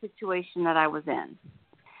into the situation that I was in,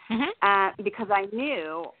 because I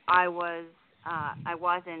knew I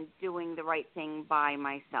wasn't doing the right thing by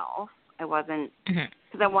myself. I wasn't,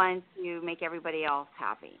 because I wanted to make everybody else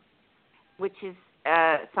happy, which is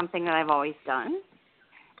something that I've always done.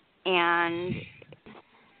 And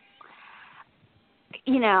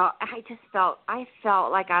I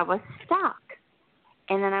felt like I was stuck.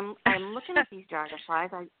 And then I'm looking at these dragonflies,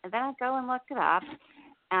 and then I go and look it up,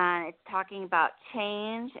 and it's talking about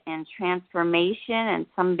change and transformation, and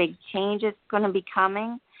some big change is going to be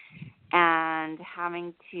coming, and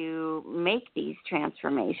having to make these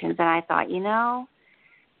transformations. And I thought,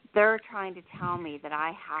 they're trying to tell me that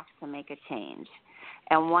I have to make a change.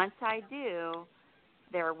 And once I do,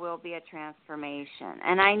 there will be a transformation.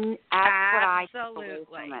 And that's what I took away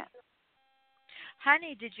from it.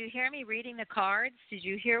 Honey, did you hear me reading the cards? Did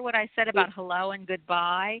you hear what I said about hello and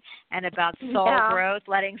goodbye and about soul growth,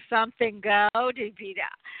 letting something go?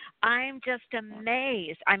 I'm just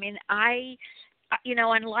amazed. I mean,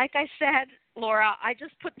 and like I said, Laura, I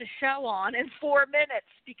just put the show on in 4 minutes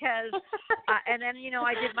because, and then,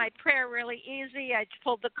 I did my prayer really easy. I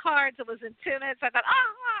pulled the cards. It was in 2 minutes. I thought,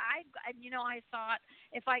 I thought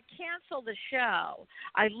if I cancel the show,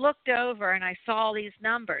 I looked over and I saw these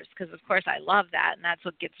numbers because, of course, I love that, and that's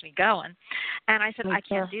what gets me going. And I said, I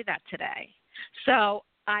can't do that today. So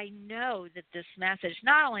I know that this message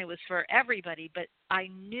not only was for everybody, but I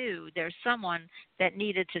knew there's someone that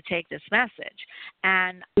needed to take this message.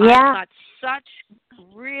 And I got such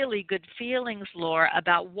really good feelings, Laura,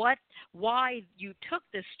 about why you took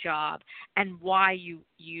this job and why you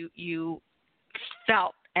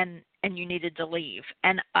felt and you needed to leave.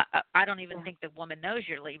 And I don't even think the woman knows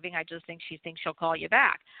you're leaving. I just think she thinks she'll call you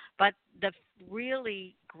back. But the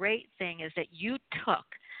really great thing is that you took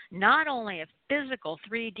not only a physical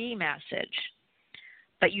 3D message,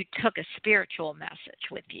 but you took a spiritual message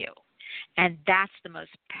with you. And that's the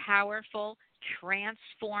most powerful,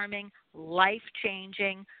 transforming,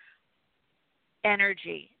 life-changing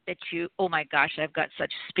energy that oh my gosh, I've got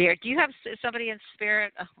such spirit. Do you have somebody in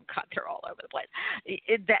spirit? Oh God, they're all over the place.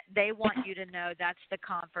 That they want you to know that's the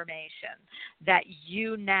confirmation that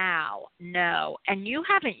you now know. And you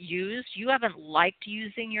haven't liked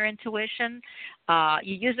using your intuition.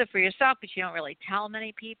 You use it for yourself, but you don't really tell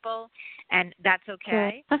many people, and that's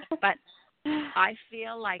okay. But I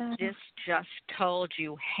feel like this just told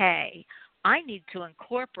you, hey, I need to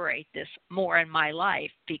incorporate this more in my life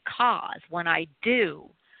because when I do,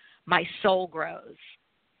 my soul grows.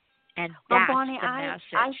 And that's Bonnie, the message.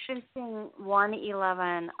 I've been seeing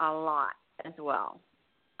 111 a lot as well.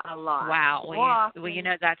 A lot. Wow. Well,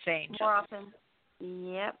 that's angel. More often.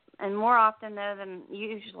 Yep. And more often, though, than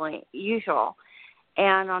usual.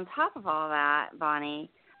 And on top of all that, Bonnie,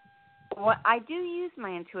 I do use my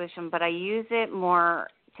intuition, but I use it more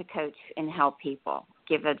to coach and help people,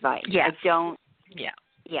 give advice. Yes. I don't. Yeah.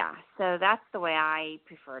 Yeah. So that's the way I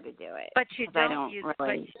prefer to do it. But you don't use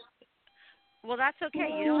it. Well, that's okay.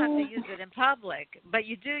 You don't have to use it in public, but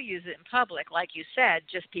you do use it in public, like you said.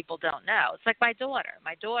 Just people don't know. It's like my daughter.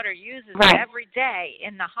 My daughter uses it every day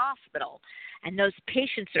in the hospital, and those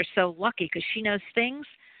patients are so lucky because she knows things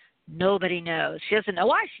nobody knows. She doesn't know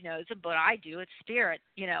why she knows them, but I do. It's spirit,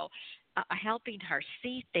 helping her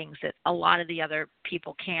see things that a lot of the other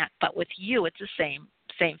people can't. But with you, it's the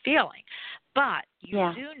same feeling. But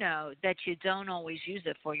you do know that you don't always use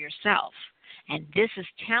it for yourself. And this is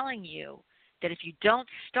telling you that if you don't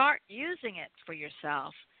start using it for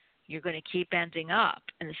yourself, you're going to keep ending up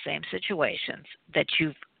in the same situations that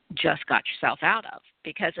you've just got yourself out of.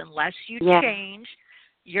 Because unless you change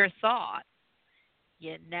your thought,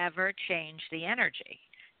 you never change the energy.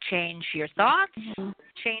 Change your thoughts,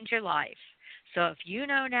 change your life. So if you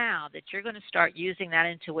know now that you're going to start using that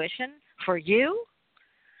intuition for you,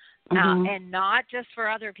 and not just for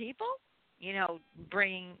other people,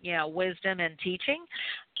 bringing, wisdom and teaching,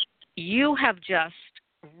 you have just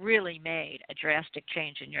really made a drastic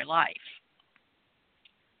change in your life.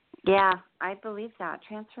 Yeah, I believe that.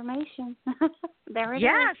 Transformation. There it is.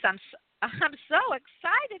 Yes, I'm so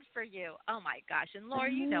excited for you. Oh my gosh. And Laura,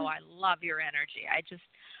 I love your energy.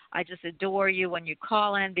 I just adore you when you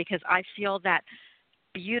call in because I feel that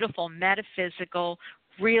beautiful metaphysical.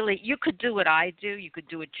 Really, you could do what I do. You could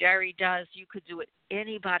do what Jerry does. You could do what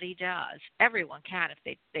anybody does. Everyone can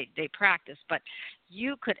if they practice. But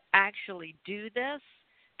you could actually do this,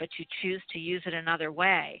 but you choose to use it another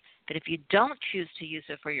way. But if you don't choose to use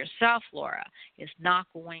it for yourself, Laura, it's not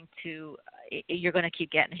going to. You're going to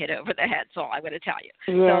keep getting hit over the head. That's all I'm going to tell you.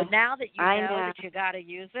 Yeah, so now that you know that you got to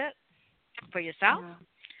use it for yourself,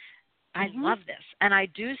 I love this. And I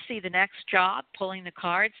do see the next job, pulling the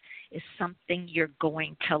cards, is something you're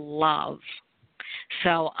going to love.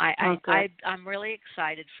 So I'm really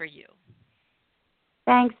excited for you.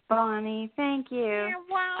 Thanks, Bonnie. Thank you. You're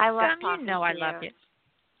welcome. I love talking to you. I love you.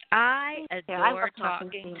 I adore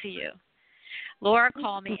talking to you. Laura,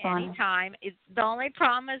 call me anytime. The only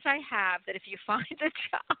problem is I have that if you find a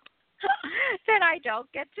job, then I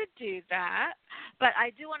don't get to do that. But I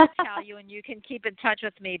do want to tell you, and you can keep in touch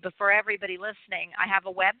with me, but for everybody listening, I have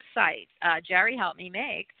a website Jerry helped me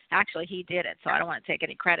make. Actually, he did it, so I don't want to take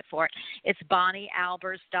any credit for it. It's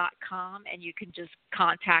bonniealbers.com, and you can just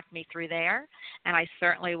contact me through there, and I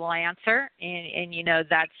certainly will answer. And you know,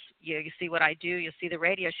 that's you see what I do. You see the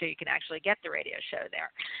radio show. You can actually get the radio show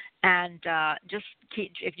there. And just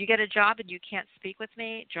if you get a job and you can't speak with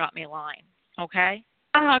me, drop me a line, okay?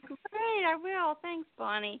 Oh, great. I will. Thanks,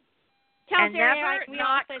 Bonnie. Tell Jerry we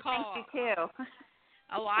also thank you, too.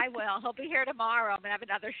 Oh, I will. He'll be here tomorrow. I'm going to have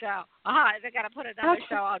another show. I got to put another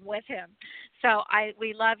show on with him. So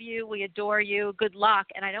we love you. We adore you. Good luck.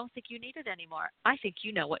 And I don't think you need it anymore. I think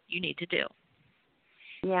you know what you need to do.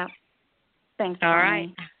 Yeah. Thanks, All Bonnie.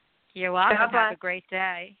 right. You're welcome. Have a great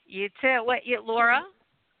day. You too. Laura?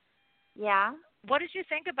 Yeah? What did you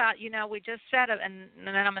think about, we just said, and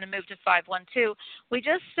then I'm going to move to 512. We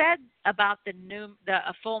just said about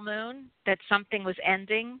a full moon, that something was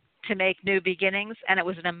ending to make new beginnings, and it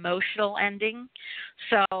was an emotional ending.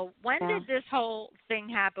 So when did this whole thing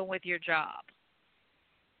happen with your job?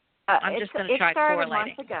 I'm just going to try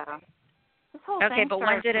correlating. It started months ago. This whole okay, but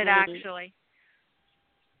when did it actually?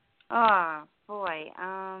 Oh, boy.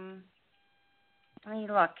 Let me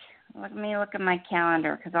look. Let me look at my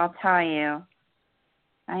calendar, because I'll tell you.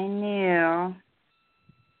 I knew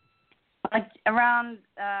around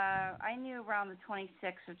the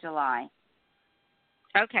 26th of July.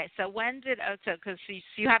 Okay, so when did because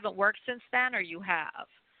you haven't worked since then, or you have?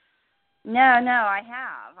 No, I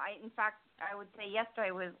have. In fact, I would say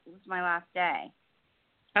yesterday was my last day.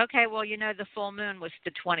 Okay, well, the full moon was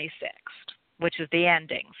the 26th, which is the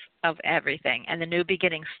endings of everything, and the new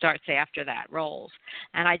beginning starts after that, rolls.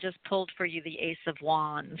 And I just pulled for you the Ace of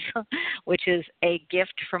Wands, which is a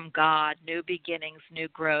gift from God, new beginnings, new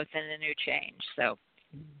growth, and a new change. So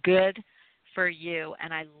good for you.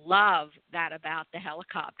 And I love that about the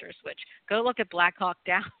helicopters, which go look at Black Hawk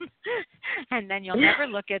Down, and then you'll never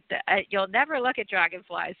look at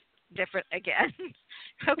dragonflies different again.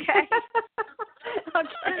 Okay?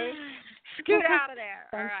 Okay. Scoot out of there.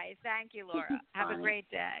 All right. Thank you, Laura. Have a great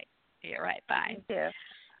day. You're right. Bye. You too.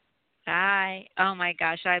 Bye. Oh, my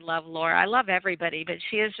gosh. I love Laura. I love everybody, but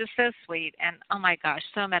she is just so sweet. And, oh, my gosh,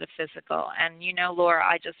 so metaphysical. And, Laura,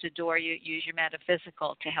 I just adore you. Use your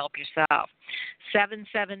metaphysical to help yourself.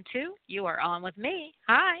 772, you are on with me.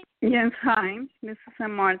 Hi. Yes, hi. This is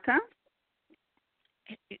Martha.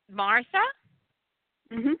 Martha?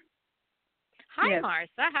 Mm-hmm. Hi, yes.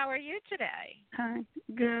 Martha. How are you today? Hi.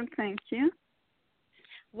 Good, thank you.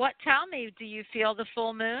 Tell me, do you feel the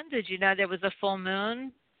full moon? Did you know there was a full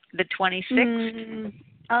moon, the 26th?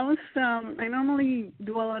 I normally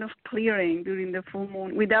do a lot of clearing during the full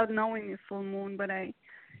moon without knowing the full moon, but I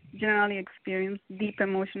generally experience deep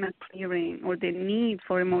emotional clearing or the need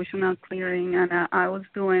for emotional clearing, and I was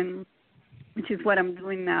doing, which is what I'm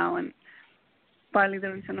doing now, and partly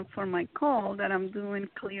the reason for my call, that I'm doing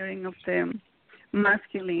clearing of the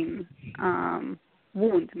masculine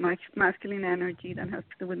wound, masculine energy that has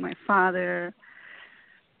to do with my father,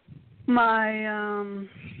 my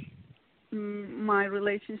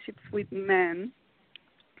relationships with men,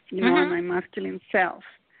 and my masculine self,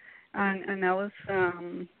 and I was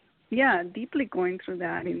deeply going through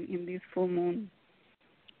that in this full moon.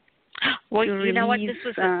 Well, you know what, this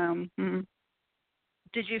was.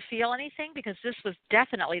 Did you feel anything? Because this was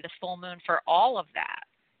definitely the full moon for all of that.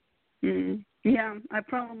 Yeah, I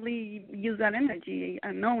probably used that energy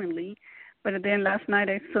unknowingly, but then last night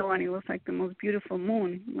I saw, and it was like the most beautiful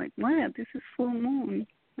moon. I'm like, wow, this is full moon.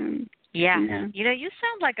 Yeah. You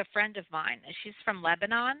sound like a friend of mine. She's from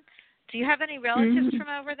Lebanon. Do you have any relatives from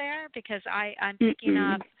over there? Because I'm picking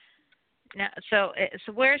up. Now, so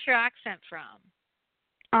where's your accent from?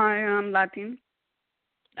 I am Latin.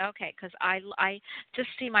 Okay, because I just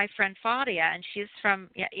see my friend Fadia, and she's from,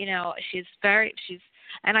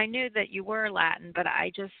 and I knew that you were Latin, but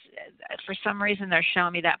I just, for some reason, they're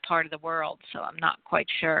showing me that part of the world, so I'm not quite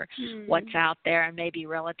sure what's out there, and maybe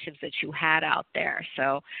relatives that you had out there,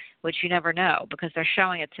 so, which you never know, because they're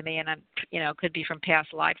showing it to me, and I'm, could be from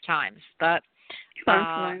past lifetimes, but,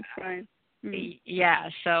 right. Yeah,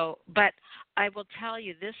 so, but I will tell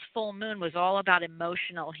you, this full moon was all about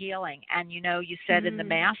emotional healing. And, you said in the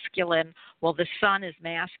masculine, well, the sun is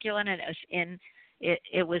masculine, and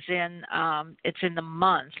it's in the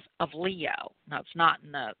month of Leo. No, it's not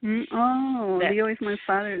in the... Leo is my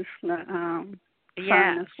father's sign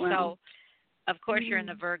as well. So, of course, you're in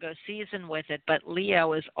the Virgo season with it, but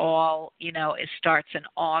Leo is all, it starts in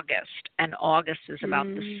August, and August is about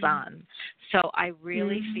the sun. So I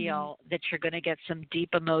really feel that you're going to get some deep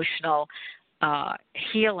emotional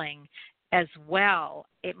healing as well.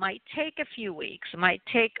 It might take a few weeks. It might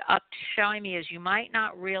take up to showing me as you might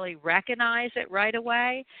not really recognize it right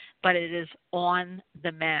away, but it is on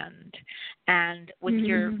the mend. And with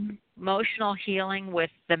your emotional healing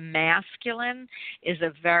with the masculine is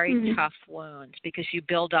a very tough wound because you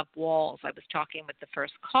build up walls. I was talking with the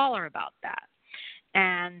first caller about that.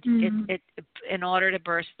 And it in order to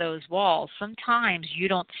burst those walls, sometimes you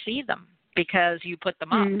don't see them because you put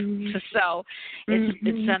them up. So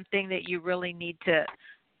it's something that you really need to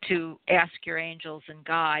ask your angels and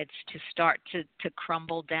guides to start to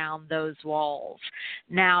crumble down those walls.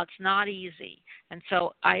 Now, it's not easy. And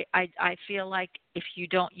so I feel like if you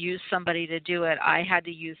don't use somebody to do it, I had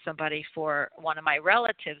to use somebody for one of my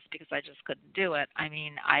relatives because I just couldn't do it. I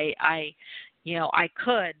mean, I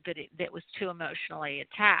could, but it was too emotionally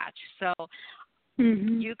attached. So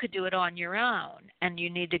you could do it on your own, and you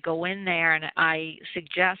need to go in there. And I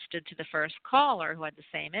suggested to the first caller who had the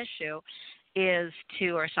same issue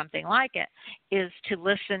or something like it, is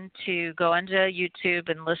to go into YouTube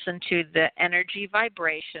and listen to the energy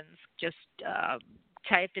vibrations. Just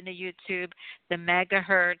type into YouTube the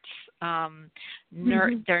megahertz,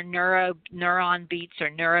 their neuron beats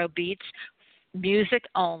or neuro beats, music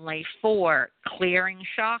only for clearing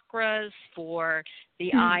chakras, for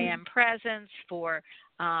the I am presence, for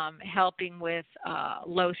helping with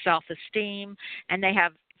low self-esteem. And they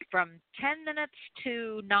have from 10 minutes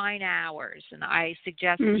to 9 hours. And I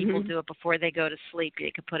suggest people do it before they go to sleep.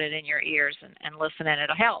 You can put it in your ears and listen, and it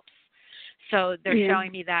helps. So they're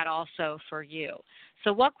showing me that also for you.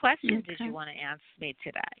 So what question did you want to ask me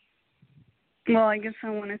today? Well, I guess I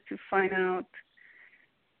wanted to find out,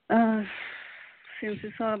 since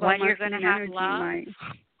it's all about when you're going to have energy, love?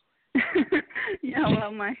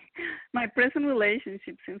 My present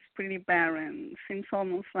relationship seems pretty barren. Seems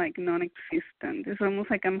almost like non-existent. It's almost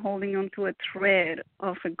like I'm holding on to a thread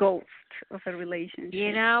of a ghost of a relationship.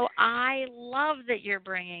 I love that you're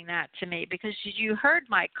bringing that to me because you heard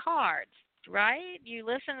my cards, right? You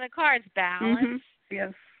listen to the cards, balance.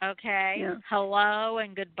 Yes. Okay. Yes. Hello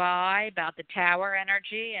and goodbye, about the tower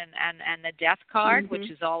energy and the death card, which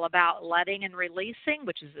is all about letting and releasing,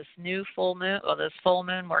 which is this new full moon, or this full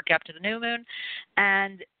moon work up to the new moon,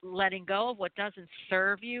 and letting go of what doesn't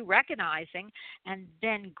serve you, recognizing, and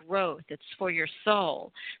then growth. It's for your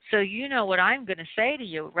soul. So what I'm going to say to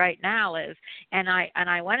you right now is, and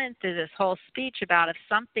I went into this whole speech about if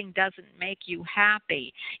something doesn't make you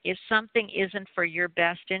happy, if something isn't for your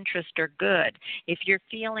best interest or good, if you're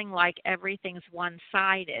feeling like everything's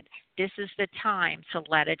one-sided, this is the time to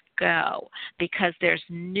let it go, because there's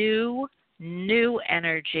new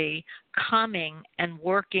energy coming and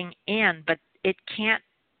working in, but it can't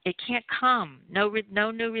come. No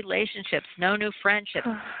new relationships, no new friendships.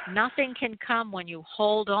 Nothing can come when you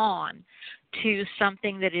hold on to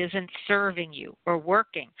something that isn't serving you or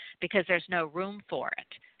working, because there's no room for it.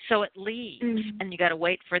 So it leaves, and you got to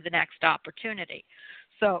wait for the next opportunity.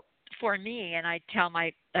 So for me, and I tell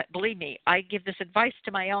believe me, I give this advice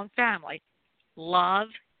to my own family. Love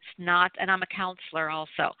is not, and I'm a counselor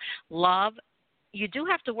also. Love, you do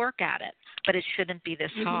have to work at it, but it shouldn't be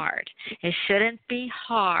this hard. It shouldn't be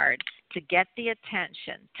hard to get the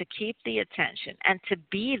attention, to keep the attention, and to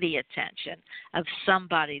be the attention of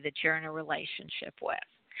somebody that you're in a relationship with.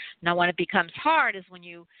 Now, when it becomes hard is when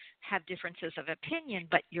you have differences of opinion,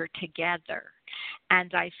 but you're together.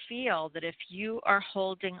 And I feel that if you are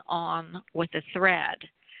holding on with a thread,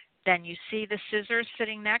 then you see the scissors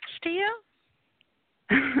sitting next to you?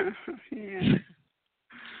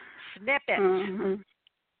 Snip it.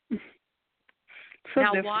 So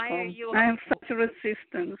now, difficult. why are you... I have such a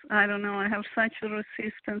resistance. I don't know. I have such a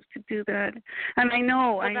resistance to do that. And I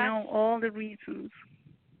know all the reasons.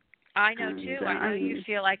 I know, too. I know you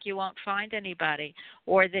feel like you won't find anybody,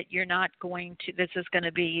 or that you're not going to, this is going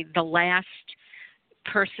to be the last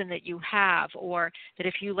person that you have, or that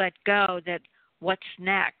if you let go, that what's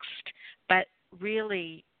next? But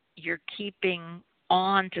really, you're keeping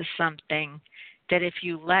on to something that if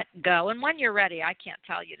you let go, and when you're ready, I can't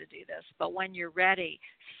tell you to do this, but when you're ready,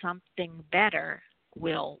 something better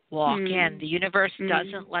will walk in. The universe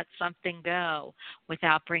doesn't let something go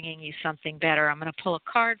without bringing you something better. I'm going to pull a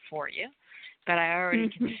card for you, but I already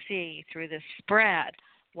can see through this spread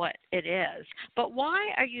what it is. But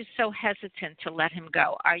why are you so hesitant to let him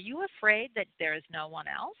go? Are you afraid that there is no one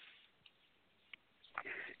else?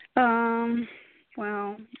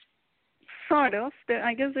 Well, sort of.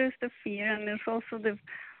 I guess there's the fear, and there's also the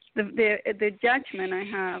judgment I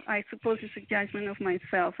have. I suppose it's a judgment of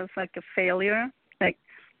myself as like a failure, like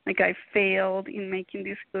I failed in making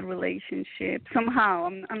this good relationship. Somehow,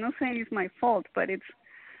 I'm not saying it's my fault, but it's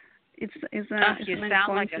you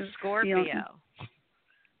sound like a Scorpio. Feeling.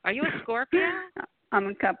 Are you a Scorpio? I'm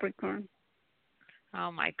a Capricorn. Oh,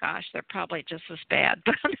 my gosh, they're probably just as bad.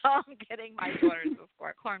 But no, I'm kidding. My daughter's a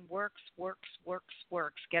Scorpio.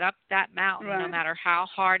 Works. Get up that mountain no matter how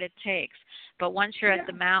hard it takes. But once you're at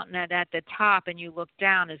the mountain and at the top and you look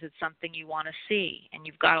down, is it something you want to see? And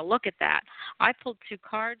you've got to look at that. I pulled 2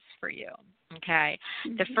 cards for you, okay?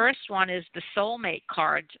 The first one is the soulmate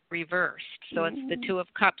card reversed. So it's the 2 of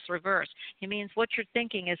Cups reversed. It means what you're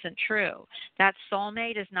thinking isn't true. That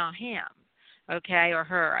soulmate is not him. Okay, or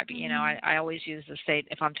her. I always use the state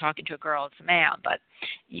if I'm talking to a girl, it's a man. But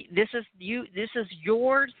this is you. This is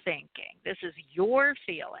your thinking. This is your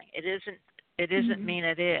feeling. It isn't mean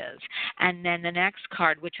it is. And then the next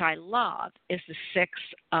card, which I love, is the 6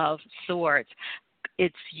 of Swords.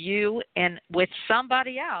 It's you and with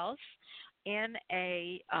somebody else in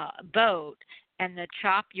a boat, and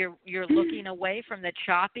you're looking away from the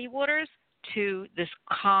choppy waters to this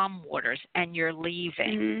calm waters, and you're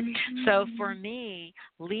leaving. So for me,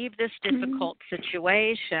 leave this difficult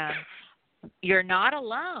situation. You're not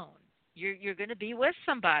alone. You're going to be with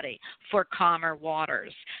somebody for calmer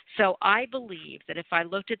waters. So I believe that if I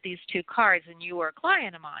looked at these 2 cards and you were a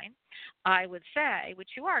client of mine, I would say, which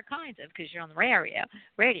you are kind of because you're on the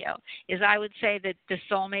radio, is I would say that the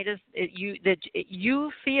soulmate is that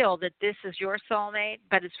you feel that this is your soulmate,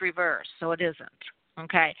 but it's reversed, so it isn't.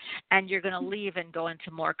 Okay, and you're going to leave and go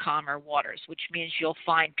into more calmer waters, which means you'll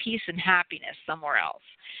find peace and happiness somewhere else.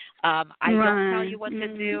 I don't tell you what to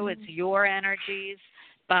do. It's your energies,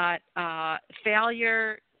 but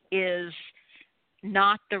failure is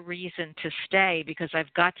not the reason to stay, because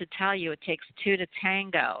I've got to tell you, it takes 2 to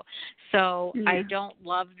tango. So I don't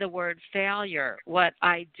love the word failure. What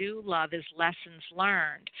I do love is lessons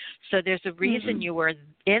learned. So there's a reason you were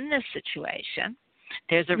in this situation.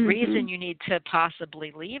 There's a reason you need to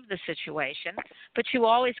possibly leave the situation, but you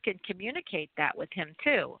always can communicate that with him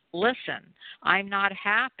too. Listen, I'm not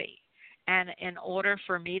happy, and in order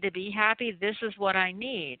for me to be happy, this is what I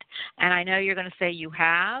need. And I know you're going to say you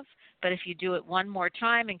have, but if you do it one more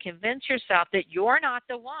time and convince yourself that you're not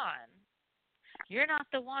the one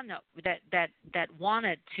that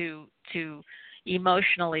wanted to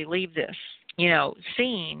emotionally leave this,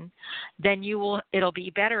 scene, then it'll be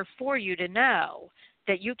better for you to know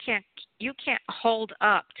that you can't hold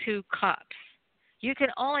up 2 cups. You can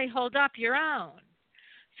only hold up your own.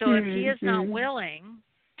 So if he is not willing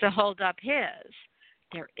to hold up his,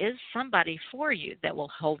 there is somebody for you that will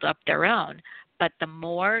hold up their own. But the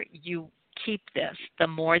more you keep this, the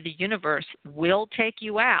more the universe will take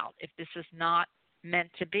you out if this is not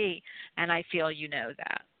meant to be. And I feel you know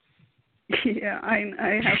that. Yeah,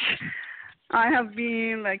 I have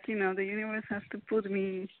been like, the universe has to put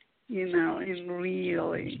me, in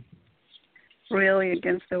really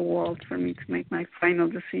against the wall for me to make my final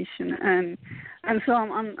decision. And so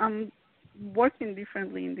I'm working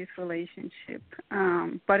differently in this relationship.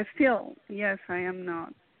 But still, yes, I am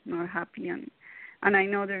not happy, and I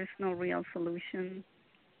know there's no real solution,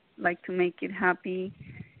 like to make it happy.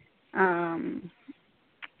 And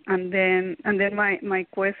then my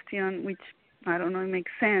question, which I don't know, it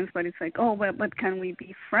makes sense, but it's like, but can we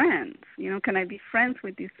be friends? Can I be friends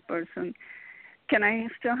with this person? Can I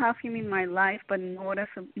still have him in my life, but not as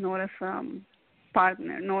a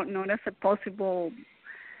partner, not as a possible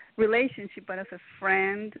relationship, but as a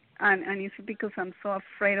friend? And is it because I'm so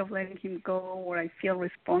afraid of letting him go, or I feel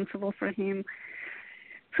responsible for him?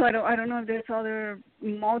 So I don't know if there's other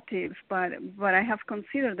motives, but I have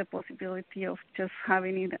considered the possibility of just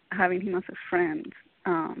having him as a friend.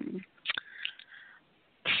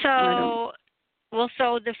 So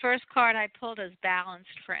the first card I pulled is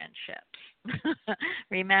balanced friendships.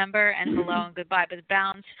 Remember, and hello and goodbye. But the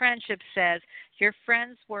balanced friendship says your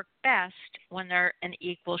friends work best when they're an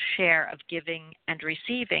equal share of giving and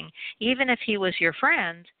receiving. Even if he was your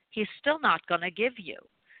friend, he's still not going to give you.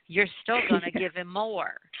 You're still going to give him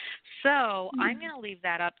more. So I'm going to leave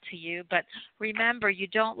that up to you. But remember, you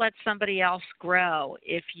don't let somebody else grow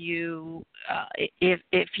if you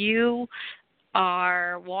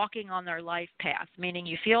are walking on their life path, meaning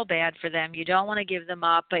you feel bad for them, you don't want to give them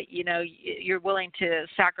up, but you're willing to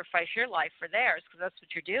sacrifice your life for theirs because that's what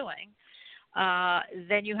you're doing,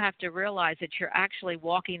 then you have to realize that you're actually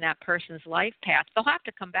walking that person's life path. They'll have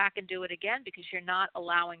to come back and do it again because you're not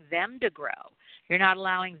allowing them to grow. You're not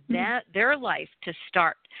allowing their life to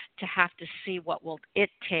start to have to see what will it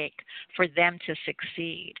take for them to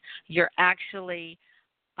succeed. You're actually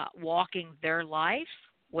walking their life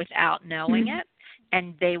without knowing it,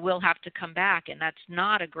 and they will have to come back. And that's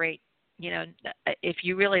not a great, if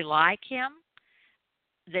you really like him,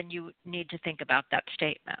 then you need to think about that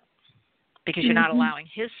statement because you're not allowing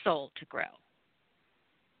his soul to grow.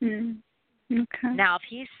 Okay. Now, if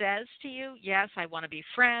he says to you, yes, I want to be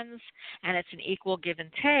friends, and it's an equal give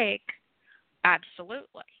and take,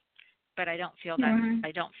 absolutely. But I don't feel that.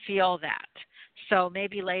 I don't feel that. So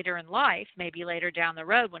maybe later in life, maybe later down the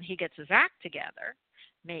road when he gets his act together,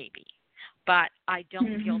 maybe. But I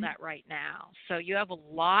don't feel that right now. So you have a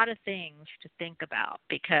lot of things to think about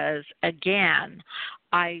because, again,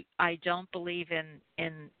 I don't believe in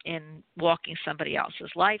walking somebody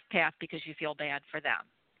else's life path because you feel bad for them.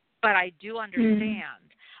 But I do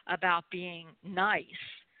understand about being nice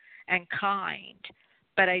and kind,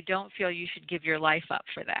 but I don't feel you should give your life up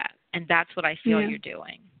for that. And that's what I feel you're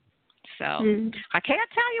doing. So I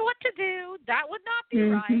can't tell you what to do. That would not be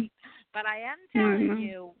right. But I am telling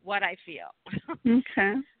you what I feel.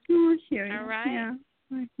 Okay. Oh, I hear you. All right. Yeah.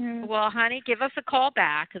 I hear you. Well, honey, give us a call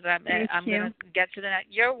back because I'm going to get to the next.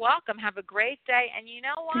 You're welcome. Have a great day. And you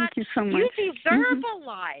know what? Thank you so much. You deserve a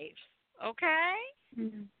life, okay?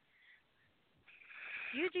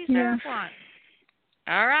 You deserve one.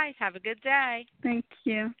 All right. Have a good day. Thank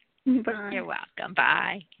you. Bye. You're welcome.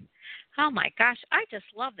 Bye. Oh, my gosh. I just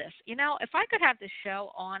love this. If I could have this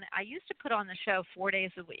show on, I used to put on the show 4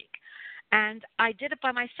 days a week. And I did it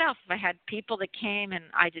by myself. I had people that came and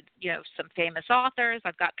I did, some famous authors.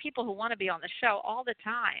 I've got people who want to be on the show all the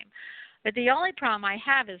time. But the only problem I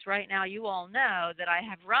have is right now you all know that I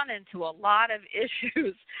have run into a lot of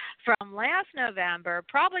issues from last November,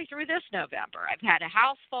 probably through this November. I've had a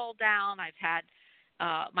house fall down. I've had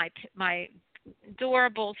my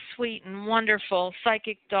adorable, sweet, and wonderful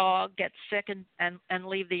psychic dog get sick and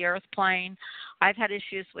leave the earth plane. I've had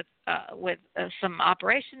issues with some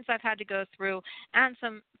operations I've had to go through and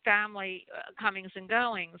some family comings and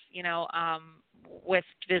goings, with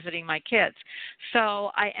visiting my kids.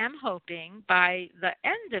 So I am hoping by the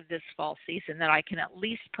end of this fall season that I can at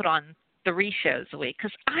least put on 3 shows a week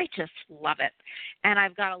because I just love it. And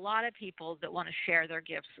I've got a lot of people that want to share their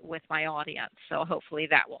gifts with my audience. So hopefully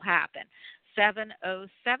that will happen.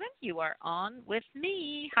 707, you are on with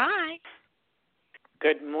me. Hi.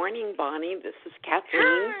 Good morning, Bonnie. This is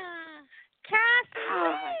Kathleen.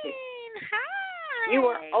 Kathleen. Hi. You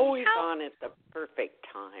are always on at the perfect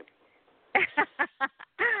time.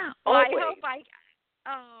 Well, always.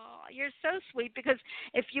 You're so sweet because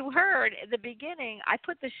if you heard at the beginning, I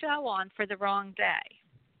put the show on for the wrong day.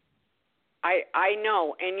 I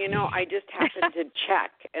know, and I just happened to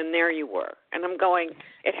check, and there you were. And I'm going,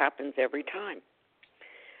 it happens every time.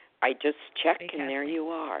 I just check, and there you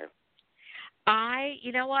are.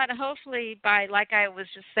 You know what, hopefully by, like I was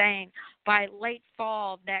just saying, by late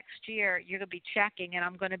fall next year, you're going to be checking, and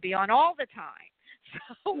I'm going to be on all the time.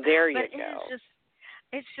 So, there you go.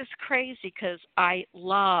 It's just crazy because I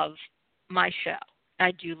love my show.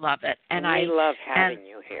 I do love it. And I love having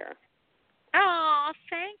you here. Oh,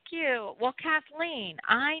 thank you. Well, Kathleen,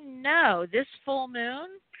 I know this full moon,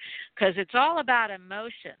 because it's all about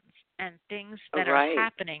emotions and things that are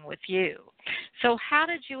happening with you. So how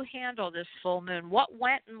did you handle this full moon? What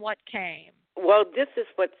went and what came? Well, this is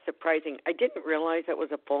what's surprising. I didn't realize it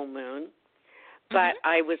was a full moon, but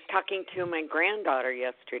I was talking to my granddaughter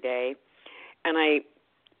yesterday, and I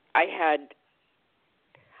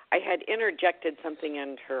had interjected something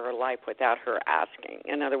into her life without her asking.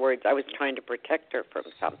 In other words, I was trying to protect her from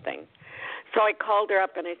something. So I called her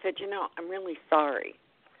up and I said, I'm really sorry.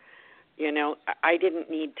 I didn't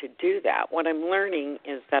need to do that. What I'm learning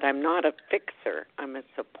is that I'm not a fixer. I'm a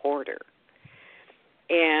supporter.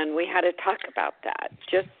 And we had to talk about that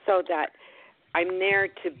just so that I'm there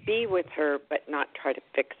to be with her but not try to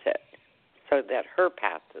fix it so that her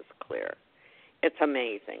path is clear. It's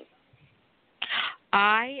amazing.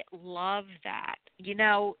 I love that.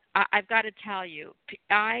 I've got to tell you,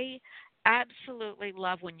 I absolutely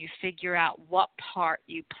love when you figure out what part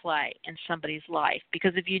you play in somebody's life.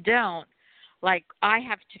 Because if you don't, like I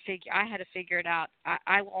had to figure it out.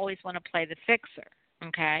 I always want to play the fixer.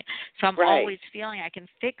 Okay, so I'm always feeling I can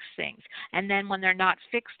fix things, and then when they're not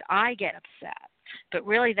fixed, I get upset. But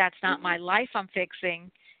really, that's not my life I'm fixing.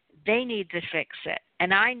 they need to fix it,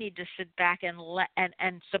 and I need to sit back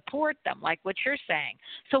and support them, like what you're saying.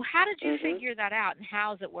 So how did you figure that out, and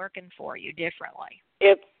how is it working for you differently?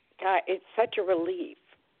 It's such a relief.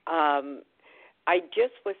 I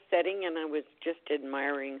just was sitting, and I was just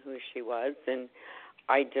admiring who she was, and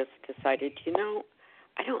I just decided,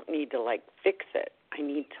 I don't need to, fix it. I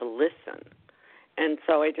need to listen. And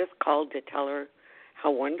so I just called to tell her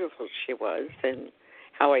how wonderful she was and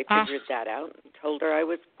how I figured that out, and told her I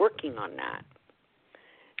was working on that.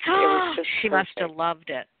 She must have loved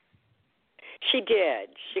it. She did.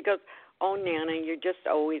 She goes, "Oh, Nana, you're just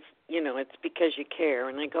always, it's because you care."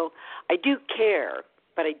 And I go, "I do care,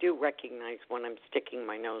 but I do recognize when I'm sticking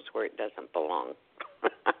my nose where it doesn't belong."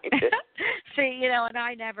 See, and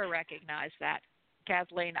I never recognize that,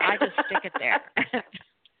 Kathleen. I just stick it there.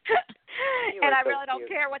 And I really don't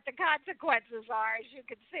care what the consequences are, as you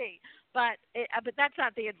can see. But that's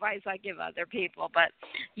not the advice I give other people. But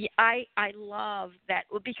I love that,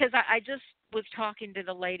 because I just was talking to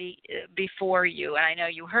the lady before you, and I know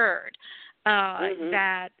you heard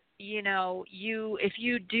that, if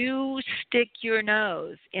you do stick your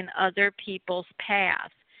nose in other people's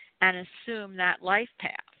path and assume that life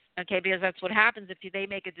path, okay, because that's what happens if they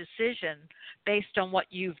make a decision based on what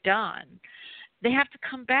you've done, they have to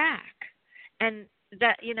come back. And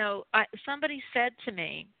that, somebody said to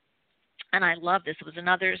me, and I love this, it was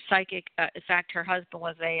another psychic, in fact, her husband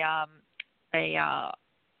was a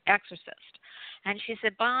exorcist. And she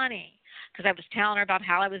said, "Bonnie," because I was telling her about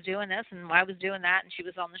how I was doing this and why I was doing that, and she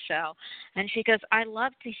was on the show. And she goes, "I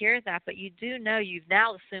love to hear that, but you do know you've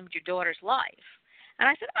now assumed your daughter's life." And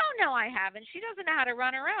I said, "Oh, no, I haven't. She doesn't know how to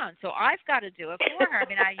run her own, so I've got to do it for her." I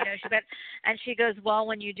mean, she said, and she goes, "Well,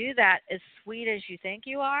 when you do that, as sweet as you think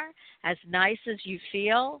you are, as nice as you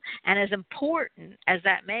feel, and as important as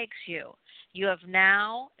that makes you, you have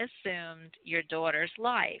now assumed your daughter's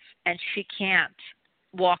life, and she can't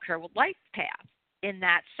walk her life path in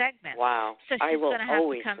that segment." Wow. So she's I will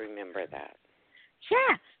always have to remember that.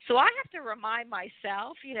 Yeah. So I have to remind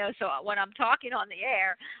myself, so when I'm talking on the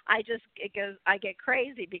air, I get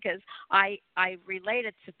crazy because I relate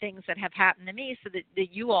it to things that have happened to me, so that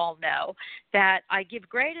you all know that I give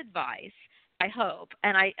great advice, I hope,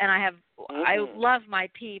 and I love my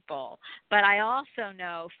people, but I also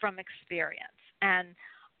know from experience, and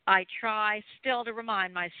I try still to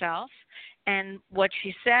remind myself. And what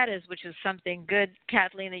she said is, which is something good,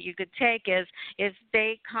 Kathleen, that you could take, is if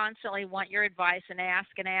they constantly want your advice and ask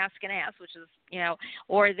and ask and ask, which is,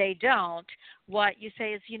 or they don't, what you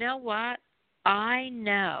say is, "You know what? I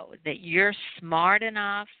know that you're smart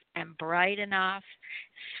enough and bright enough,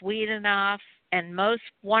 sweet enough, and most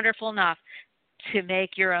wonderful enough to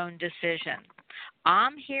make your own decision.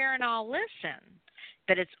 I'm here and I'll listen,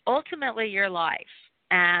 but it's ultimately your life.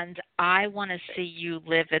 And I want to see you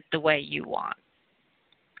live it the way you want."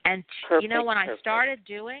 And, when I started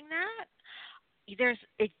doing that,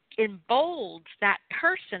 it emboldens that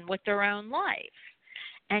person with their own life.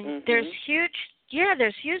 And there's huge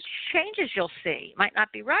changes you'll see. Might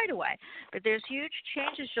not be right away, but there's huge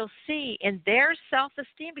changes you'll see in their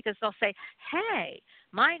self-esteem, because they'll say, "Hey,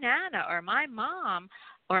 my Nana or my mom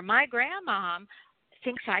or my grandmom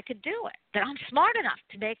thinks I could do it, that I'm smart enough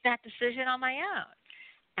to make that decision on my own."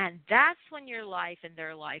 And that's when your life and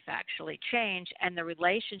their life actually change, and the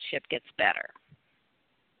relationship gets better.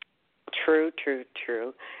 True, true,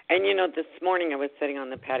 true. And, this morning I was sitting on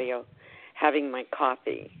the patio having my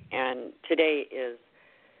coffee, and today is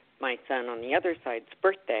my son on the other side's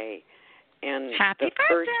birthday. And happy the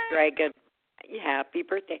first happy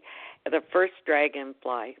birthday. The first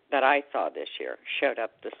dragonfly that I saw this year showed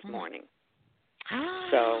up this morning.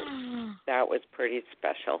 So that was pretty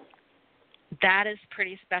special. That is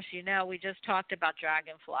pretty special. We just talked about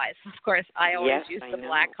dragonflies. Of course, I always use the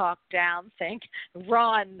Black Hawk Down thing,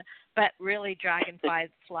 run, but really dragonflies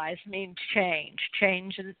mean change.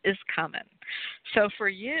 Change is coming. So for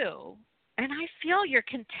you, and I feel you're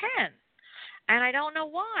content, and I don't know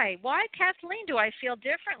why. Why, Kathleen, do I feel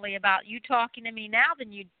differently about you talking to me now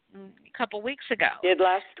than you a couple weeks ago? Did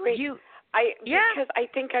last week. Because I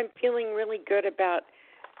think I'm feeling really good about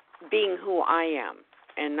being who I am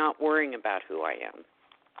and not worrying about who I am.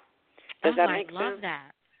 Does that make sense? I love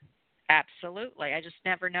that. Absolutely. I just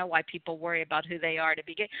never know why people worry about who they are to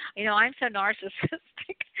begin. I'm so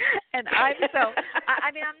narcissistic, and I'm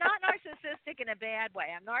not narcissistic in a bad way.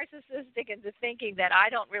 I'm narcissistic into thinking that I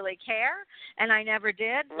don't really care, and I never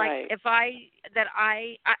did. Right. Like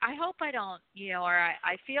I hope I don't, or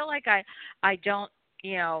I feel like I don't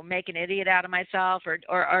make an idiot out of myself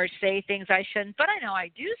or say things I shouldn't. But I know I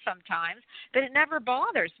do sometimes, but it never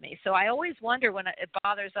bothers me. So I always wonder when it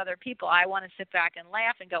bothers other people. I want to sit back and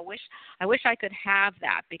laugh and go, I wish I could have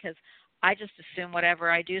that, because I just assume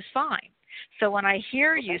whatever I do is fine. So when I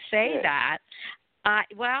hear you say that,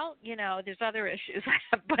 there's other issues,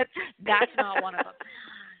 but that's not one of them.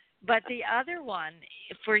 But the other one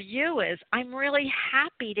for you is, I'm really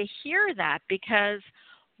happy to hear that, because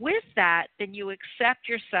with that, then you accept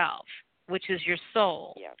yourself, which is your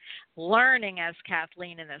soul, learning as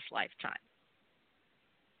Kathleen in this lifetime.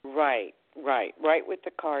 Right with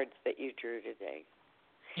the cards that you drew today.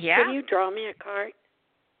 Yeah. Can you draw me a card?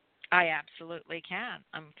 I absolutely can.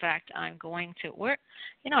 In fact, I'm going to,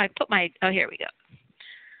 I put here we go.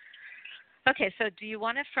 Okay, so do you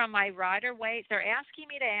want it from my Rider-Waite? They're asking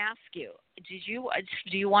me to ask you, do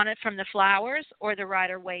you want it from the flowers or the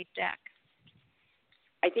Rider-Waite deck?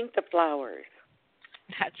 I think the flowers.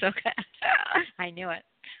 That's okay. I knew it.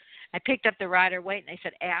 I picked up the Rider-Waite and they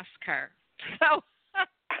said, ask her. So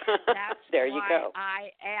that's there you go.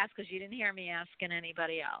 I asked, because you didn't hear me asking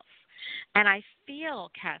anybody else. And I feel,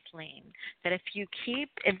 Kathleen, that if you keep,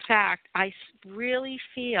 in fact, I really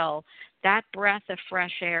feel that breath of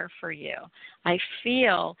fresh air for you. I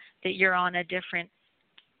feel that you're on a different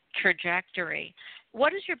trajectory.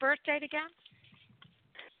 What is your birth date again?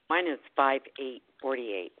 Mine is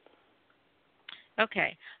 5/8/48.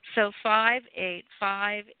 Okay, so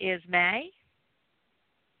 5/8/5 is May?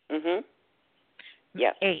 Mhm.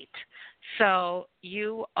 Yes. 8. So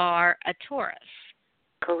you are a Taurus.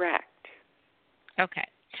 Correct. Okay.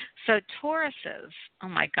 So Tauruses, oh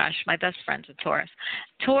my gosh, my best friend's a Taurus.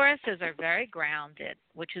 Tauruses are very grounded,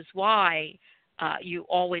 which is why you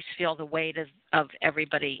always feel the weight of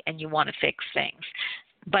everybody and you want to fix things.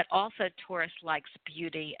 But also Taurus likes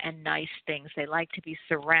beauty and nice things. They like to be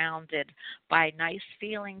surrounded by nice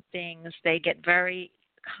feeling things. They get very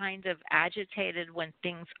kind of agitated when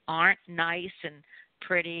things aren't nice and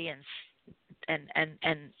pretty, and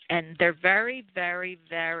they're very, very,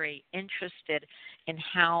 very interested in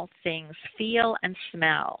how things feel and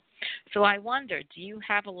smell. So I wonder, do you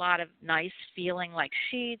have a lot of nice feeling, like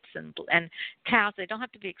sheets and towels? They don't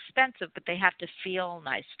have to be expensive, but they have to feel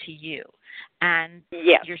nice to you and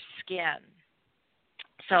your skin.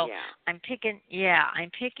 So I'm picking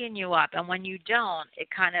you up, and when you don't,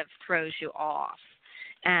 it kind of throws you off.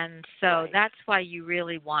 And so that's why you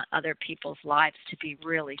really want other people's lives to be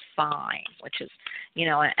really fine, which is,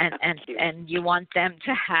 and you want them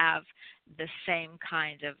to have the same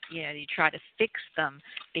kind of, you try to fix them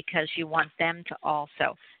because you want them to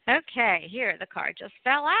also. Okay, here, the card just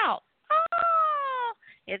fell out. Oh,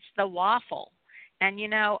 it's the waffle. And,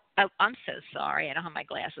 I'm so sorry. I don't have my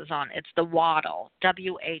glasses on. It's the waddle,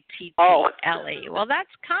 WATTLE. Well,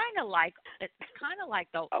 that's kind of like the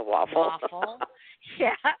a waffle.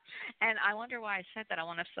 Yeah. And I wonder why I said that. I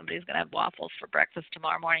wonder if somebody's going to have waffles for breakfast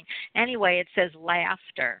tomorrow morning. Anyway, it says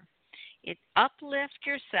laughter. It uplifts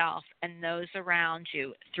yourself and those around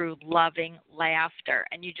you through loving laughter.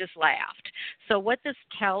 And you just laughed. So what this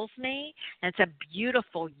tells me, and it's a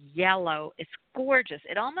beautiful yellow, it's gorgeous.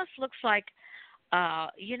 It almost looks like,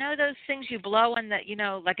 those things you blow in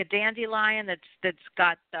like a dandelion that's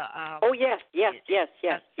got the. Yes.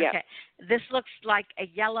 Okay, this looks like a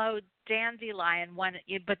yellow dandelion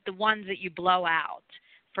but the ones that you blow out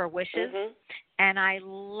for wishes. Mm-hmm. And I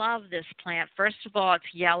love this plant. First of all, it's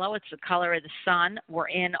yellow. It's the color of the sun. We're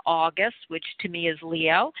in August, which to me is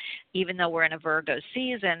Leo. Even though we're in a Virgo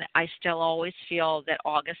season, I still always feel that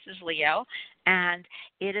August is Leo. And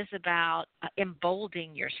it is about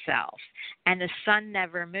emboldening yourself. And the sun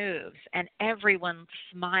never moves. And everyone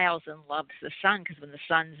smiles and loves the sun because when the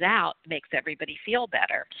sun's out, it makes everybody feel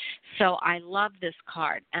better. So I love this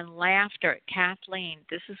card. And laughter, Kathleen,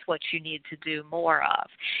 this is what you need to do more of,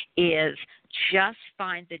 is just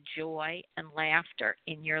find the joy and laughter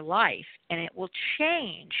in your life, and it will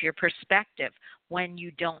change your perspective when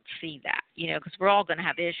you don't see that, because we're all going to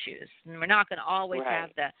have issues, and we're not going to always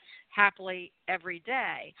have the happily every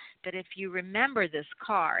day. But if you remember this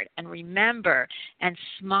card and remember and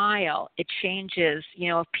smile, it changes.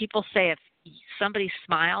 If people say if somebody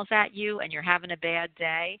smiles at you and you're having a bad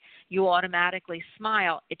day, you automatically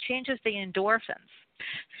smile. It changes the endorphins.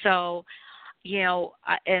 So,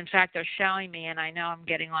 in fact, they're showing me, and I know I'm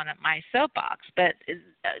getting on at my soapbox, but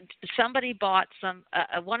somebody bought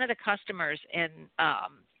one of the customers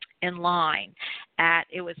in line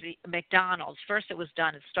it was McDonald's. First it was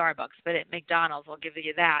done at Starbucks, but at McDonald's, I'll give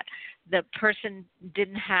you that, the person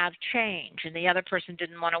didn't have change and the other person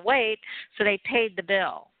didn't want to wait, so they paid the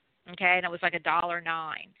bill. okay, and it was like $1.09,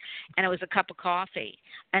 and it was a cup of coffee.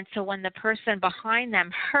 And so when the person behind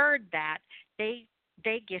them heard that, they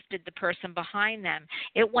gifted the person behind them.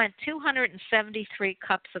 It went 273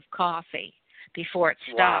 cups of coffee before it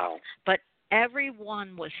stopped. Wow. But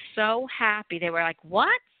everyone was so happy. They were like,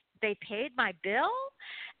 "What? They paid my bill?"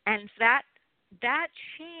 And that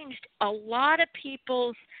changed a lot of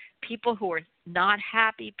people who were not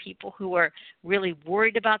happy, people who were really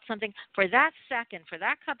worried about something. For that second, for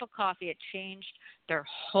that cup of coffee, it changed their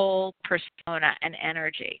whole persona and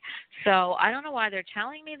energy. So I don't know why they're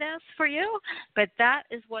telling me this for you, but that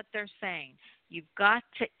is what they're saying. You've got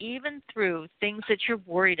to, even through things that you're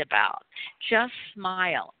worried about, just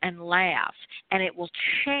smile and laugh, and it will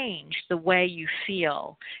change the way you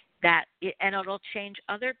feel. And it'll change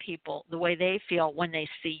other people the way they feel when they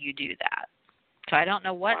see you do that. So I don't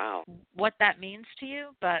know what that means to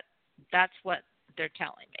you, but that's what they're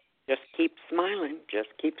telling me. Just keep smiling. Just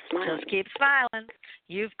keep smiling. Just keep smiling.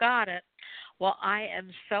 You've got it. Well, I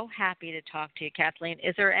am so happy to talk to you, Kathleen.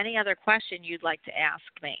 Is there any other question you'd like to ask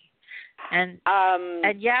me? And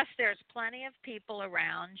yes, there's plenty of people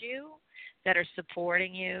around you that are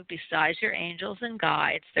supporting you besides your angels and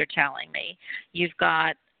guides. They're telling me you've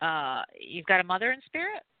got a mother in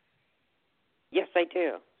spirit. Yes, I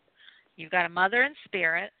do. You've got a mother in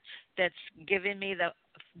spirit that's giving me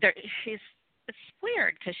it's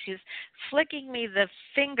weird because she's flicking me the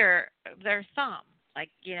finger, their thumb,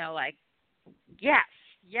 like yes,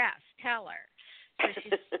 tell her.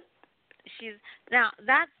 So she's now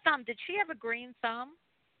that thumb. Did she have a green thumb?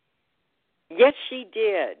 Yes, she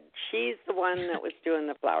did. She's the one that was doing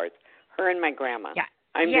the flowers. Her and my grandma. Yeah.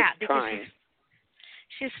 I'm just trying.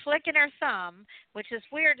 She's flicking her thumb, which is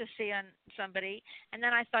weird to see on somebody. And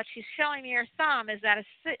then I thought, she's showing me her thumb. Is that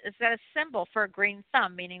a symbol for a green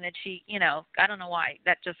thumb, meaning that she, I don't know why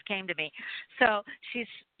that just came to me. So she's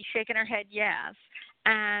shaking her head yes.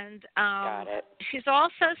 And Got it. She's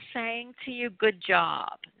also saying to you, good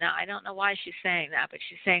job. Now, I don't know why she's saying that, but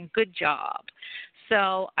she's saying good job.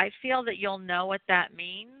 So I feel that you'll know what that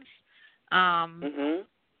means.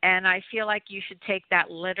 And I feel like you should take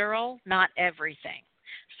that literal, not everything.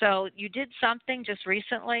 So you did something just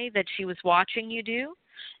recently that she was watching you do,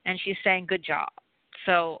 and she's saying good job.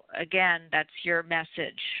 So, again, that's your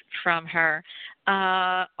message from her.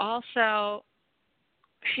 Also,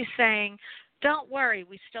 she's saying, don't worry,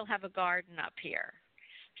 we still have a garden up here.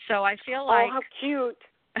 So I feel like... Oh, how cute.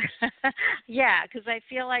 Yeah, because I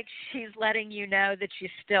feel like she's letting you know that she's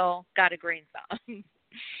still got a green thumb.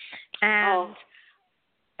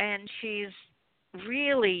 And she's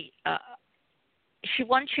really... she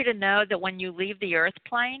wants you to know that when you leave the earth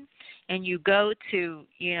plane and you go to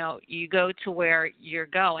where you're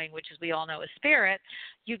going, which as we all know is spirit,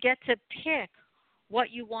 you get to pick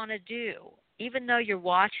what you want to do. Even though you're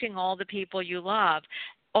watching all the people you love,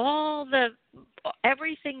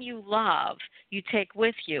 everything you love, you take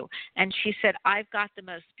with you. And she said, I've got the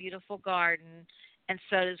most beautiful garden, and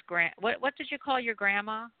so does what did you call your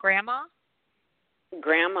grandma? Grandma?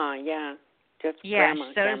 Grandma, yeah. Just yes,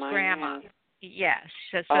 grandma. So does grandma. Yeah. Yes,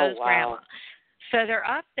 so does grandma. So they're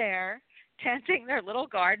up there tending their little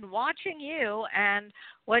garden, watching you, and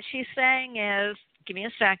what she's saying is, give me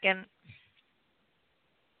a second,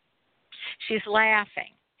 she's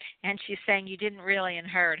laughing, and she's saying you didn't really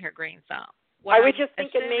inherit her green thumb. I was just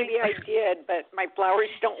thinking maybe I did, but my flowers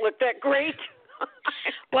don't look that great.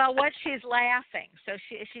 Well, what she's laughing, so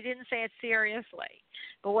she didn't say it seriously,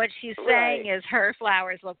 but what she's saying is her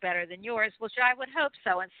flowers look better than yours, which I would hope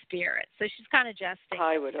so in spirit. So she's kind of jesting.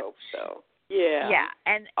 I would hope so. Yeah. Yeah,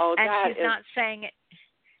 and she's not saying it.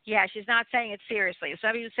 Yeah, she's not saying it seriously. If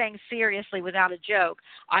somebody was saying seriously without a joke,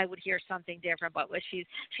 I would hear something different. But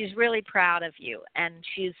she's really proud of you, and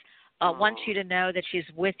she's wants you to know that she's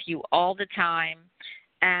with you all the time,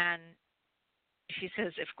 and she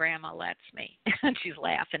says, if Grandma lets me. And she's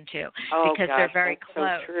laughing, too, because they're very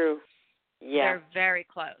close. So true. Yeah. They're very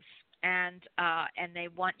close. And they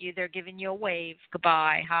want you, they're giving you a wave,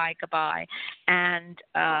 goodbye, hi, goodbye. And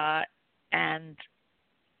I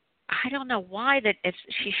don't know why if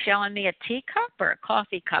she's showing me a teacup or a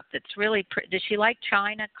coffee cup that's really does she like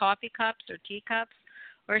china coffee cups or teacups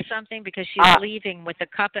or something? Because she's leaving with a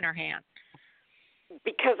cup in her hand.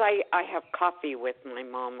 Because I have coffee with my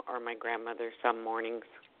mom or my grandmother some mornings.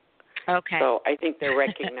 Okay. So I think they're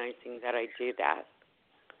recognizing that I do that.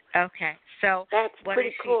 Okay. So that's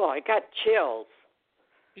pretty cool. I got chills.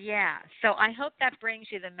 Yeah. So I hope that brings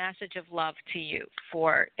you the message of love to you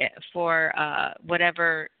for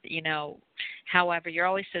whatever, however, you're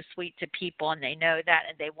always so sweet to people, and they know that,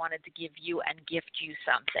 and they wanted to give you and gift you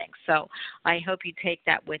something. So I hope you take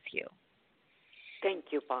that with you. Thank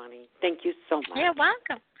you, Bonnie. Thank you so much. You're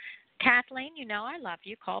welcome. Kathleen, you know I love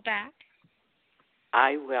you. Call back.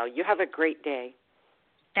 I will. You have a great day.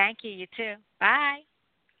 Thank you. You too. Bye.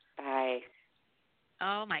 Bye.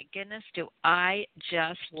 Oh, my goodness, do I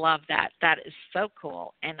just love that. That is so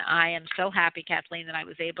cool. And I am so happy, Kathleen, that I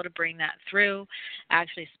was able to bring that through.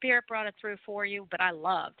 Actually, Spirit brought it through for you, but I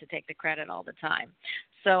love to take the credit all the time.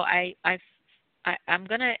 So I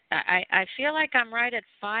feel like I'm right at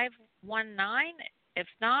 519. If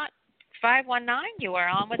not 519, you are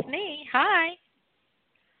on with me. Hi.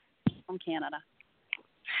 From Canada.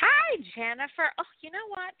 Hi, Jennifer. Oh, you know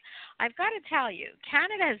what? I've got to tell you,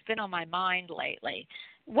 Canada has been on my mind lately.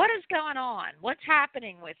 What is going on? What's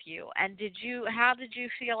happening with you? And how did you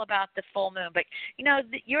feel about the full moon? But, you know,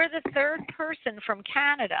 you're the third person from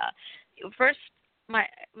Canada. First,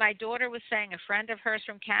 my daughter was saying a friend of hers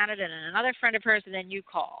from Canada and another friend of hers, and then you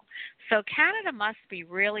call. So Canada must be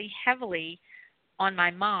really heavily on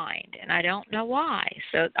my mind, and I don't know why.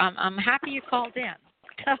 So I'm happy you called in.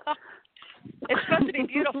 It's supposed to be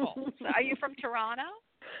beautiful. So are you from Toronto?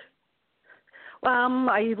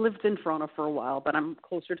 I lived in Toronto for a while, but I'm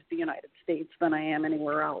closer to the United States than I am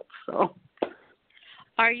anywhere else. So,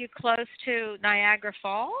 are you close to Niagara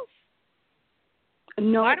Falls?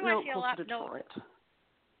 No, Why do no, I feel closer to Detroit. No.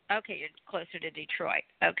 Okay, you're closer to Detroit.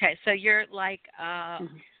 Okay, so you're like,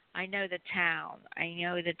 I know the town,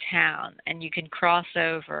 and you can cross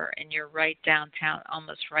over, and you're right downtown,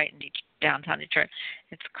 almost right in downtown Detroit.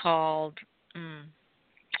 It's called.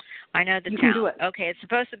 I know the you town. Can do it. Okay, it's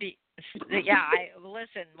supposed to be. Yeah,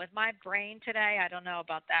 listen. With my brain today, I don't know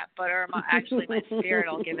about that, but actually my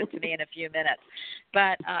spirit will give it to me in a few minutes.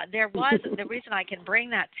 But there was the reason I can bring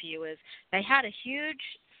that to you is they had a huge.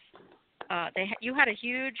 You had a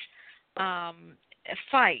huge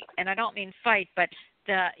fight, and I don't mean fight, but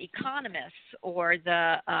the economists or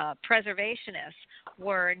the preservationists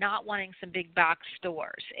were not wanting some big box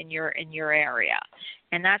stores in your area,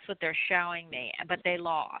 and that's what they're showing me. But they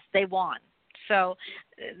lost. They won. So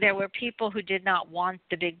there were people who did not want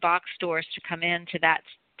the big box stores to come into that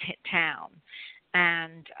town,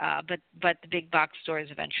 and but the big box stores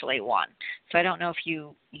eventually won. So I don't know if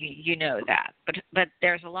you know that, but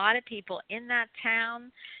there's a lot of people in that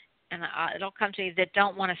town. And it'll come to you that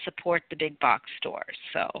don't want to support the big box stores.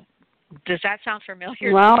 So, does that sound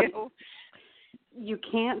familiar to you? You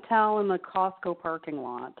can't tell in the Costco parking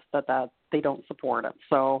lot that they don't support it.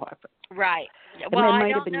 So, right. Well,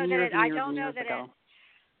 I don't know that. I don't know that.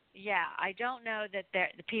 Yeah, I don't know that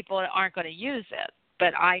the people aren't going to use it.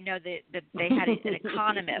 But I know that they had an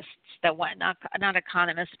economists that went not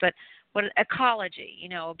economists, but what ecology. You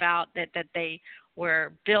know about that they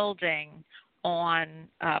were building on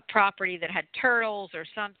property that had turtles or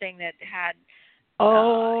something that had.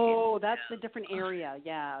 That's a different area.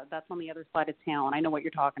 Yeah, that's on the other side of town. I know what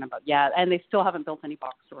you're talking about. Yeah, and they still haven't built any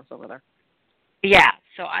box stores over there. Yeah,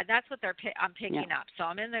 so that's what I'm picking up. So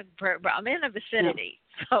I'm in the vicinity.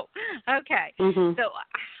 Yeah. So okay. Mm-hmm. So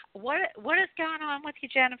what is going on with you,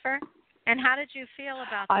 Jennifer? And how did you feel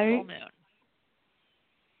about the full moon?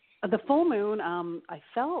 The full moon, I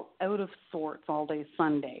felt out of sorts all day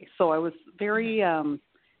Sunday. So I was very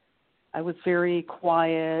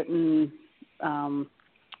quiet and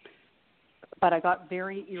but I got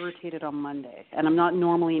very irritated on Monday. And I'm not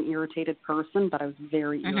normally an irritated person, but I was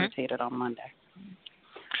very irritated on Monday.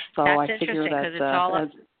 So that's I figured that it's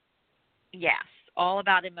all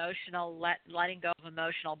about emotional letting go of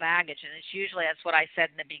emotional baggage, and it's usually that's what I said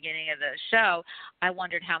in the beginning of the show. I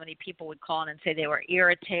wondered how many people would call in and say they were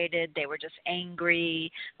irritated, they were just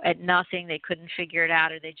angry at nothing, they couldn't figure it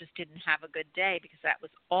out, or they just didn't have a good day, because that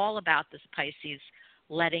was all about this Pisces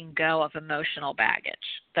letting go of emotional baggage.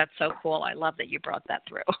 That's so cool. I love that you brought that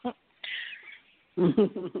through.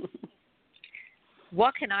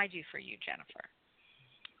 What can I do for you, Jennifer?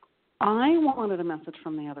 I wanted a message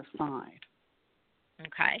from the other side.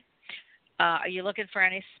 Okay. Are you looking for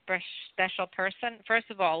any special person? First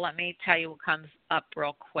of all, let me tell you what comes up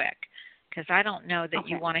real quick, because I don't know that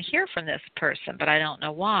you want to hear from this person, but I don't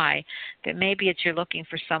know why. But maybe it's you're looking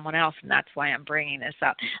for someone else, and that's why I'm bringing this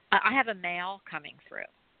up. I have a male coming through.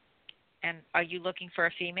 And are you looking for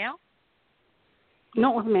a female?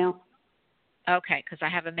 No, a male. Okay, because I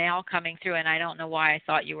have a male coming through, and I don't know why I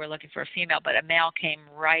thought you were looking for a female, but a male came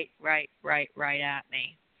right at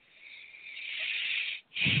me.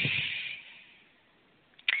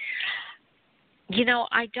 You know,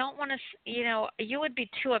 I don't want to, you would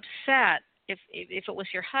be too upset if it was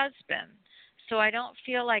your husband. So I don't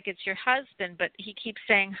feel like it's your husband, but he keeps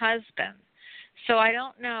saying husband. So I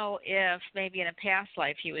don't know if maybe in a past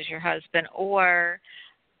life he was your husband, or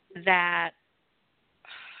that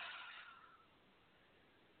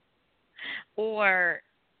or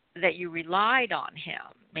that you relied on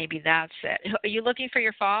him. Maybe that's it. Are you looking for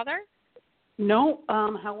your father? No.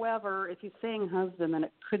 However, if he's saying husband, then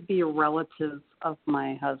it could be a relative of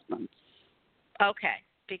my husband. Okay,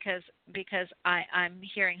 because I'm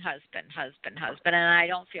hearing husband, and I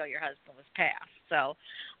don't feel your husband was passed. So,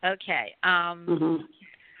 okay.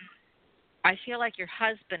 I feel like your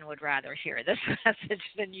husband would rather hear this message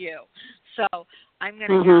than you. So I'm going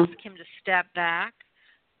to ask him to step back.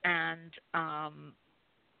 And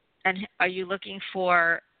are you looking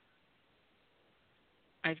for?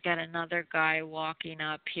 I've got another guy walking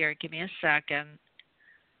up here. Give me a second.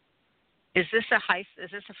 Is this a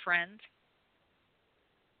friend?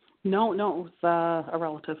 No, it's a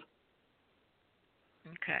relative.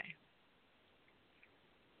 Okay.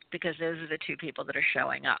 Because those are the two people that are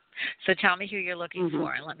showing up. So tell me who you're looking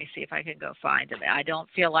for, and let me see if I can go find him. I don't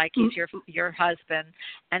feel like he's your husband,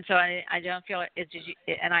 and so I don't feel it.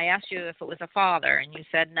 And I asked you if it was a father, and you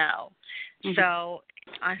said no. So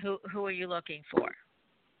who are you looking for?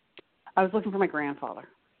 I was looking for my grandfather.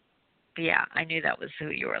 Yeah, I knew that was who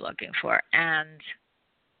you were looking for. And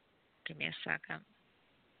give me a second.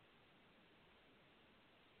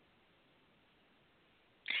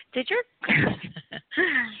 Did your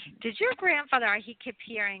grandfather? He kept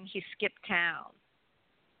hearing he skipped town.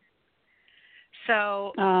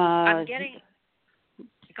 So I'm getting.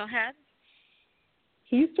 Go ahead.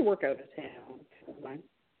 He used to work out of town.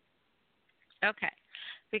 Okay,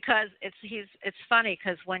 because it's funny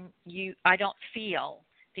because I don't feel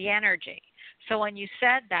the energy. So when you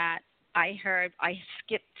said that, I heard I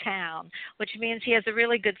skipped town, which means he has a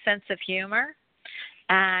really good sense of humor.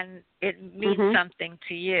 And it means something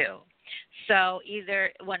to you. So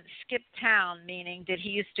either when skip town, meaning did he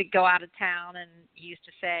used to go out of town and he used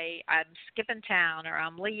to say, I'm skipping town, or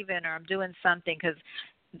I'm leaving, or I'm doing something, because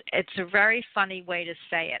it's a very funny way to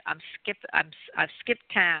say it. I've skipped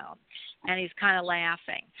town, and he's kind of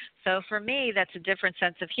laughing. So for me, that's a different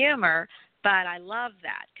sense of humor, but I love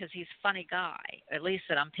that because he's a funny guy, at least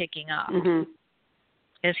that I'm picking up.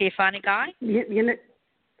 Is he a funny guy? You know,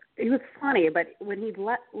 he was funny, but when he'd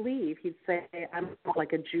leave, he'd say, I'm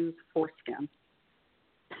like a Jew's foreskin.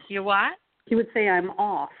 You what? He would say, I'm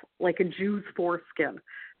off like a Jew's foreskin.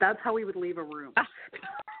 That's how he would leave a room.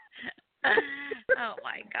 Oh,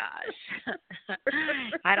 my gosh.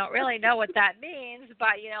 I don't really know what that means, but,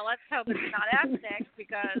 let's hope it's not ethnic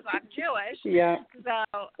because I'm Jewish. Yeah.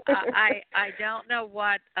 So I don't know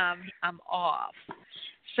what I'm off.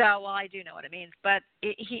 So, well, I do know what it means, but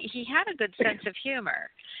he had a good sense of humor,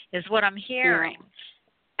 is what I'm hearing.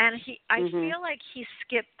 Yeah. And I feel like he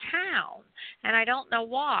skipped town, and I don't know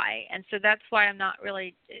why, and so that's why I'm not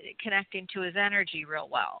really connecting to his energy real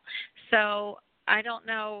well. So I don't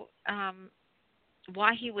know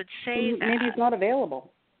why he would say that. Maybe he's not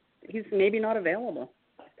available. He's maybe not available.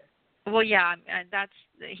 Well, yeah,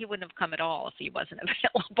 he wouldn't have come at all if he wasn't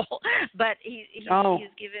available. But he's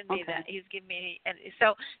given me that. He's given me, and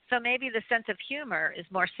so maybe the sense of humor is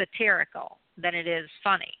more satirical than it is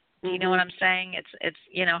funny. Do you know what I'm saying? It's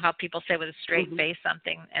how people say with a straight face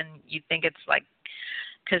something, and you think it's like,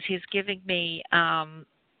 because he's giving me.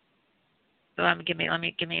 Give me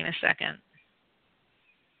a second.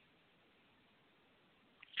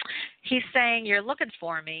 He's saying you're looking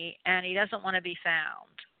for me, and he doesn't want to be found.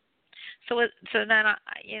 So then,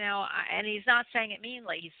 and he's not saying it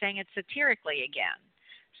meanly. He's saying it satirically again.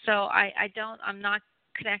 So I'm not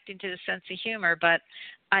connecting to the sense of humor, but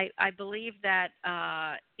I believe that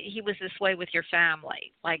he was this way with your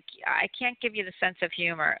family. Like, I can't give you the sense of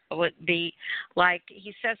humor. It would be like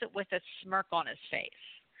he says it with a smirk on his face.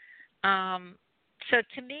 So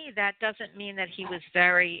to me, that doesn't mean that he was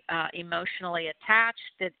very emotionally attached,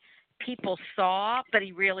 that people saw, but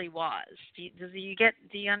he really was. Do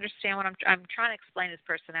you understand what I'm trying to explain his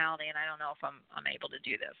personality, and I don't know if I'm able to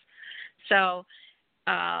do this. So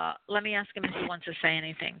let me ask him if he wants to say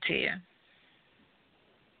anything to you.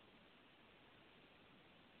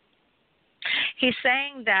 He's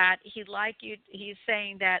saying that he'd like you. He's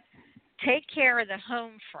saying that take care of the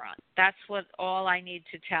home front. That's all I need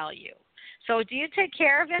to tell you. So do you take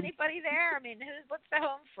care of anybody there? I mean, what's the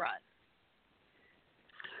home front?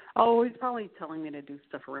 Oh, he's probably telling me to do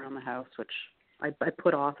stuff around the house, which I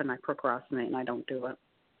put off and I procrastinate and I don't do it.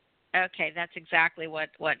 Okay, that's exactly what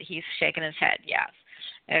he's shaking his head, yes.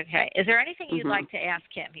 Okay. Is there anything you'd like to ask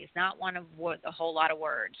him? He's not one of a whole lot of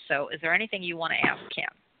words. So is there anything you want to ask him?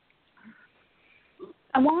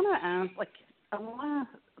 I want to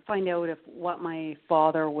find out if what my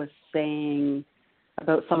father was saying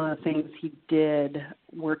about some of the things he did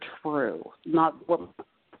were true, not what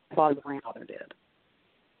my grandfather did.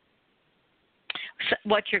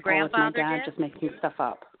 What your grandfather with my dad did? just making stuff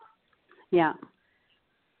up. Yeah.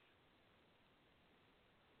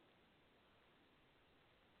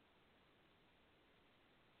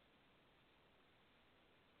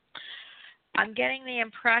 I'm getting the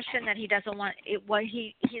impression that he doesn't want it. What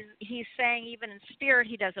he's saying, even in spirit,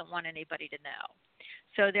 he doesn't want anybody to know.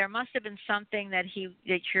 So there must have been something that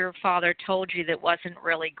your father told you that wasn't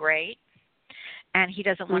really great, and he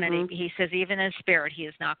doesn't want any. He says even in spirit, he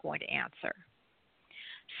is not going to answer.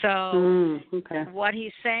 So what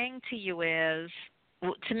he's saying to you is,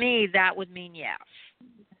 to me, that would mean yes.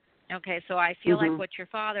 Okay, so I feel like what your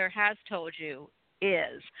father has told you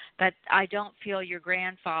is that I don't feel your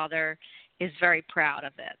grandfather is very proud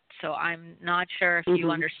of it. So I'm not sure if you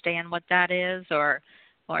understand what that is or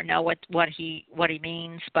know what he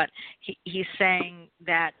means, but he's saying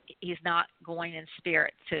that he's not going in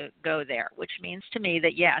spirit to go there, which means to me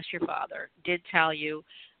that yes, your father did tell you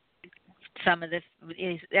some of this.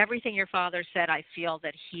 Everything your father said, I feel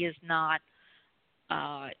that he is not.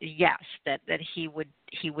 Yes, that he would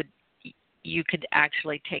you could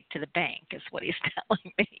actually take to the bank is what he's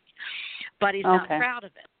telling me, but he's not proud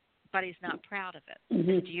of it. But he's not proud of it.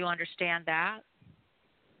 Do you understand that?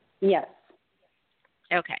 Yes.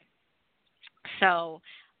 Okay. So,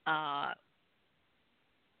 and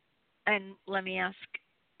let me ask,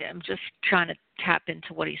 I'm just trying to tap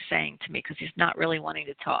into what he's saying to me because he's not really wanting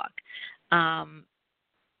to talk.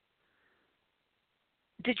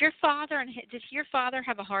 Did your father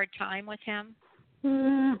have a hard time with him?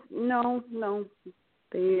 No.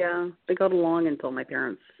 They got along until my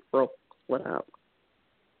parents split up.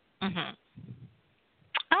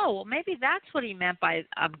 Oh, well, maybe that's what he meant by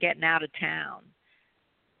I'm getting out of town.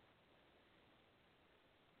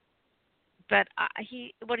 But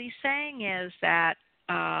what he's saying is that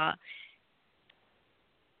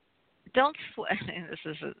don't sweat.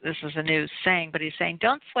 This is a new saying, but he's saying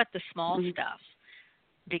don't sweat the small stuff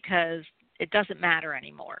because it doesn't matter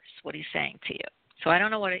anymore. Is what he's saying to you. So I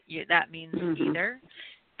don't know what that means either,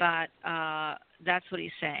 but that's what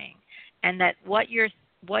he's saying, and that what you've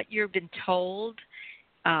been told,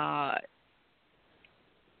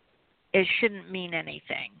 it shouldn't mean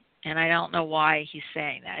anything. And I don't know why he's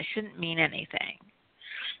saying that. It shouldn't mean anything.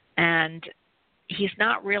 And he's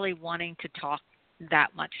not really wanting to talk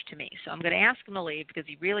that much to me. So I'm going to ask him to leave because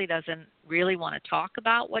he really doesn't really want to talk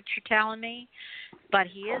about what you're telling me. But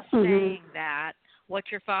he is saying that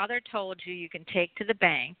what your father told you, you can take to the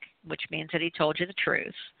bank, which means that he told you the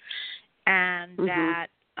truth, and that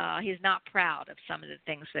he's not proud of some of the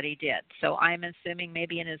things that he did. So I'm assuming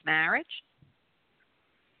maybe in his marriage?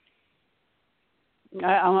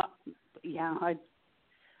 I'll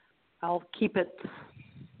keep it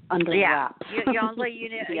under wraps. You know what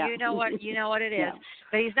it is. Yeah.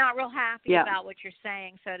 But he's not real happy about what you're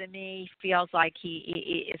saying. So to me, he feels like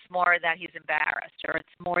it's more that he's embarrassed, or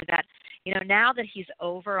it's more that, now that he's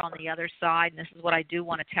over on the other side, and this is what I do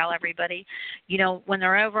want to tell everybody, when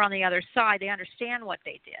they're over on the other side, they understand what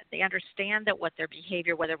they did. They understand that what their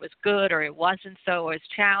behavior, whether it was good or it wasn't so, or it's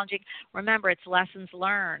challenging. Remember, it's lessons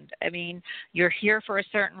learned. I mean, you're here for a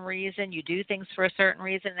certain reason, you do things for a certain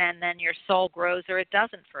reason, and then your soul grows or it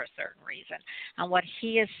doesn't for a certain reason. And what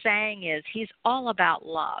he is saying is he's all about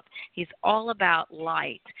love. He's all about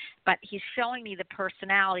light. But he's showing me the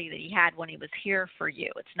personality that he had when he was here for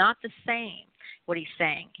you. It's not the same, what he's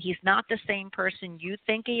saying. He's not the same person you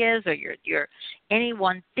think he is, or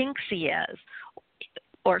anyone thinks he is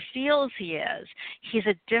or feels he is. He's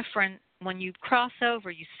a different, when you cross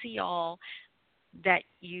over, you see all that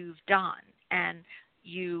you've done, and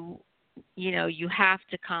you have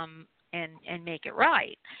to come and make it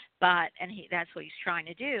right. That's what he's trying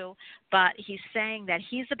to do. But he's saying that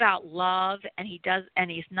he's about love, and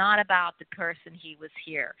he's not about the person he was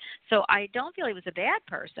here. So I don't feel he was a bad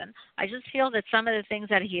person. I just feel that some of the things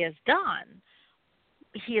that he has done,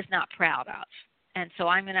 he is not proud of. And so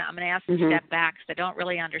I'm gonna ask him to step back because I don't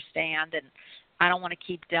really understand, and I don't want to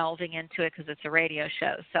keep delving into it because it's a radio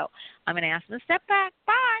show. So I'm gonna ask him to step back.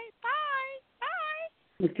 Bye.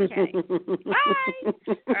 Okay. Bye.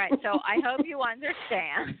 All right. So I hope you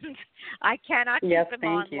understand. I cannot keep him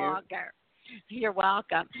on longer. You're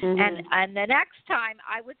welcome. And the next time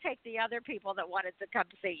I would take the other people that wanted to come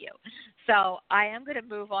see you. So I am going to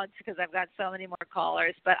move on because I've got so many more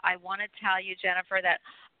callers. But I want to tell you, Jennifer, that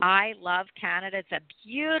I love Canada. It's a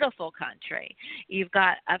beautiful country. You've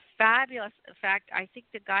got a fabulous, in fact, I think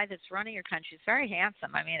the guy that's running your country is very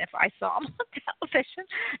handsome. I mean, if I saw him on television,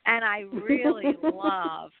 and I really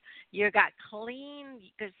love, you've got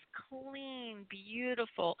there's clean,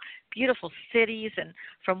 beautiful, beautiful cities. And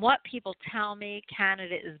from what people tell me,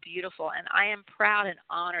 Canada is beautiful. And I am proud and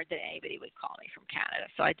honored that anybody would call me from Canada.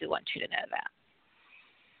 So I do want you to know that.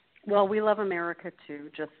 Well, we love America too.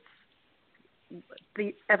 Just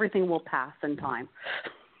everything will pass in time.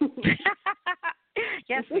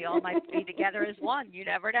 Yes, we all might be together as one. You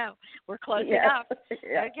never know. We're close enough.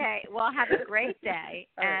 Yeah. Okay. Well, have a great day,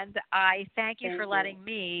 and I thank you for letting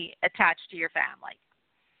me attach to your family.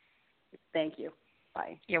 Thank you.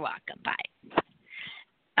 Bye. You're welcome. Bye.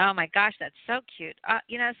 Oh my gosh, that's so cute.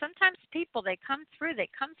 Sometimes people, they come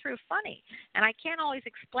through funny, and I can't always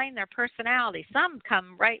explain their personality. Some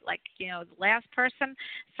come right, like, the last person.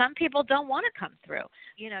 Some people don't want to come through.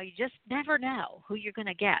 You just never know who you're going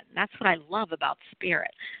to get. And that's what I love about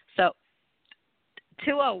spirit. So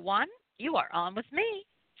 201, you are on with me.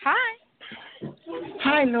 Hi.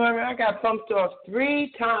 Hi, Laura. I got bumped off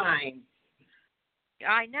 3 times.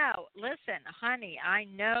 I know. Listen, honey, I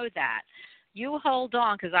know that. You hold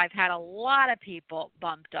on, because I've had a lot of people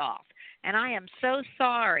bumped off, and I am so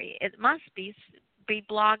sorry. It must be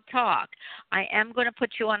Blog Talk. I am going to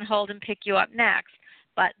put you on hold and pick you up next,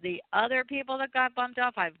 but the other people that got bumped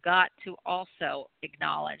off, I've got to also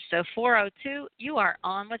acknowledge. So 402, you are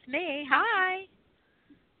on with me. Hi.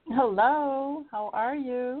 Hello. How are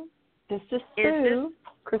you? This is Sue.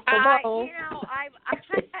 Crystal Ball.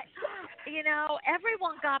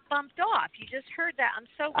 Everyone got bumped off. You just heard that. I'm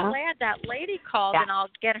so glad that lady called, and I'll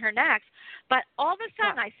get her next. But all of a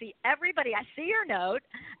sudden, I see everybody. I see your note,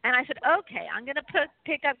 and I said, okay, I'm going to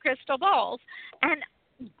pick up Crystal Bowles, and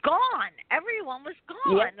gone. Everyone was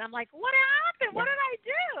gone. Yep. And I'm like, what happened? What did I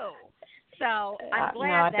do? So I'm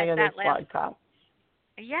glad that last.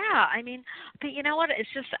 Yeah, I mean, but you know what? It's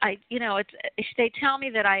just they tell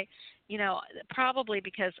me that probably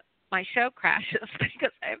because my show crashes,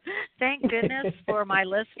 because thank goodness for my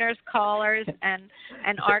listeners, callers, and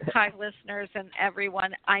archive listeners and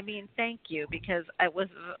everyone. I mean, thank you, because it was,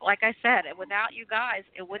 like I said, without you guys,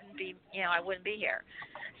 it wouldn't be, I wouldn't be here.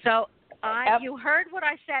 So you heard what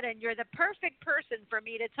I said, and you're the perfect person for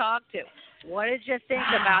me to talk to. What did you think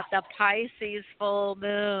about the Pisces full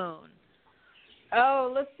moon?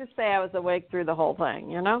 Oh, let's just say I was awake through the whole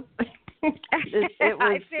thing, It was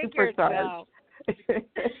I figured so.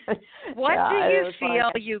 What do you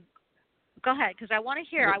feel go ahead, because I want to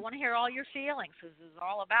hear all your feelings. This is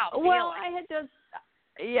all about feelings. Well,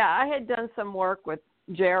 I had done some work with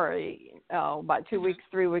Jerry about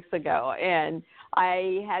 3 weeks ago, and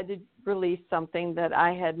I had to release something that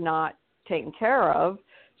I had not taken care of.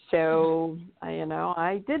 So,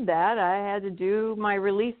 I did that. I had to do my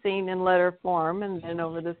releasing in letter form, and then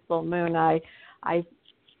over this full moon, I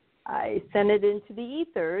sent it into the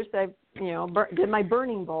ethers. I, did my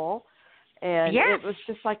burning bowl, and it was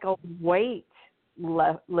just like a weight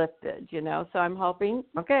lifted, So I'm hoping,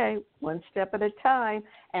 okay, one step at a time.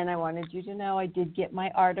 And I wanted you to know I did get my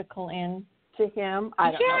article in to him.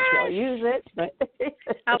 I don't know if he'll use it, but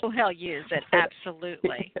he'll use it,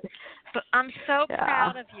 absolutely. But I'm so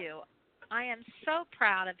proud of you. I am so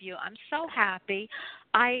proud of you. I'm so happy.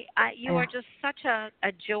 You are just such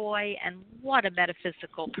a joy, and what a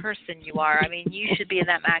metaphysical person you are. I mean, you should be in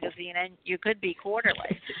that magazine, and you could be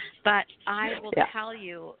quarterly. But I will tell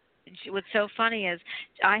you, what's so funny is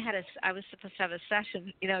I was supposed to have a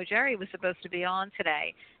session. Jerry was supposed to be on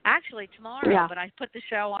today, actually tomorrow, but I put the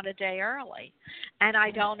show on a day early, and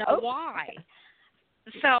I don't know why.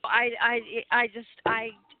 So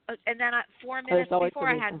and then 4 minutes before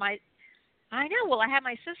I had I know. Well, I had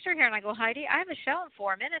my sister here, and I go, Heidi, I have a show in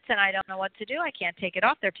 4 minutes, and I don't know what to do. I can't take it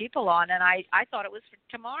off. There are people on, and I thought it was for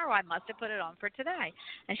tomorrow. I must have put it on for today.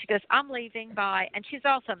 And she goes, I'm leaving by, and she's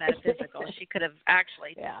also metaphysical. She could have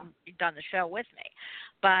actually done the show with me.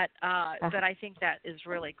 But I think that is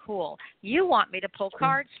really cool. You want me to pull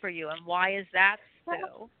cards for you, and why is that,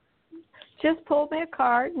 Sue? Just pull me a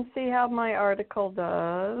card and see how my article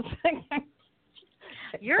does.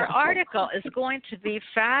 Your article is going to be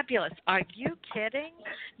fabulous. Are you kidding?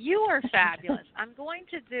 You are fabulous. I'm going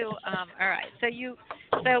to do all right. So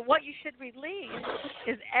what you should release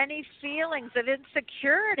is any feelings of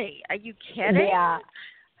insecurity. Are you kidding?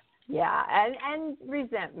 Yeah, and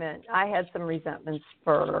resentment. I had some resentments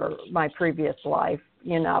for my previous life,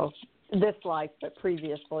 this life, but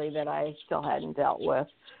previously that I still hadn't dealt with,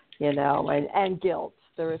 and guilt.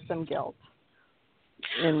 There was some guilt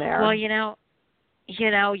in there. Well,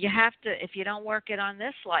 you have to, if you don't work it on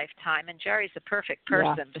this lifetime, and Jerry's the perfect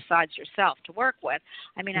person besides yourself to work with.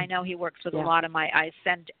 I mean, I know he works with a lot of I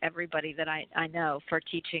send everybody that I know for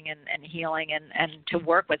teaching and healing and to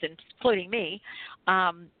work with, including me,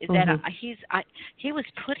 that he was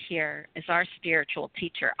put here as our spiritual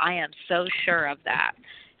teacher. I am so sure of that.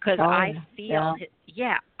 Because I feel,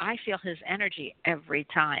 I feel his energy every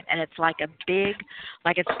time, and it's like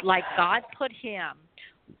it's like God put him.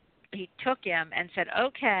 He took him and said,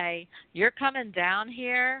 "Okay, you're coming down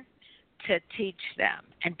here to teach them,"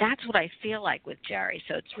 and that's what I feel like with Jerry.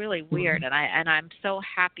 So it's really weird, and I'm so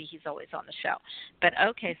happy he's always on the show. But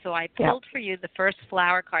okay, so I pulled for you the first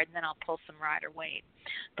flower card, and then I'll pull some Rider-Waite.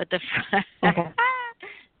 But this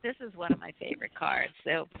is one of my favorite cards.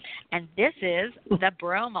 So, and this is the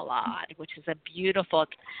Bromelade, which is a beautiful.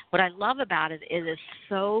 What I love about it is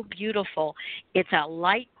so beautiful. It's a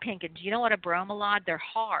light pink, and do you know what a Bromelade? They're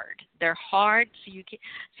hard. They're hard,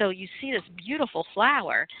 so you see this beautiful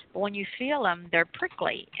flower, but when you feel them, they're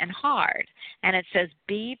prickly and hard. And it says,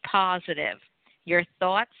 "Be positive. Your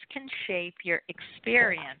thoughts can shape your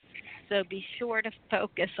experience. So be sure to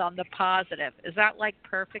focus on the positive." Is that like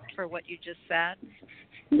perfect for what you just said?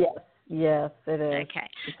 Yes, it is. Okay.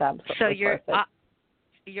 It's absolutely so perfect.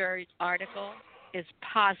 Your article is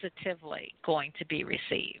positively going to be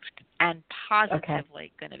received and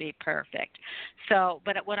positively going to be perfect. So,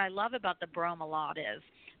 but what I love about the Bromelade is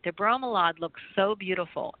the Bromelade looks so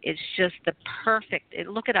beautiful. It's just the perfect.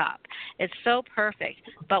 Look it up. It's so perfect.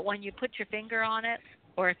 But when you put your finger on it,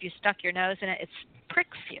 or if you stuck your nose in it, it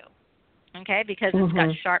pricks you. Okay, because it's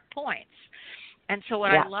got sharp points. And so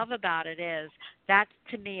what I love about it is that,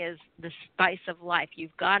 to me, is the spice of life.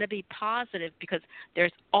 You've got to be positive because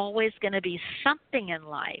there's always going to be something in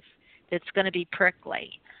life that's going to be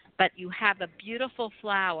prickly. But you have a beautiful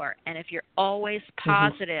flower, and if you're always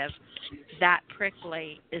positive, that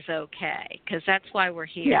prickly is okay, because that's why we're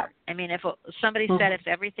here. Yeah. I mean, if somebody said if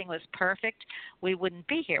everything was perfect, we wouldn't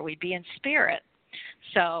be here. We'd be in spirit.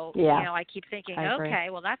 So, I keep thinking, okay,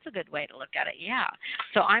 well, that's a good way to look at it. Yeah.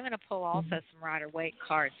 So I'm going to pull also some Rider-Waite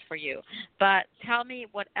cards for you. But tell me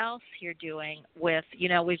what else you're doing with,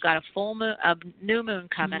 we've got a new moon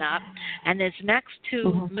coming up, and these next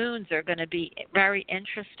two moons are going to be very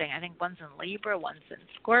interesting. I think one's in Libra, one's in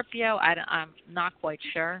Scorpio. I'm not quite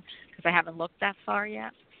sure because I haven't looked that far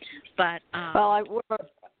yet. But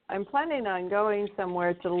I'm planning on going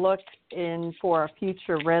somewhere to look in for a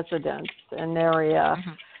future residence, an area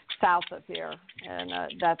south of here, and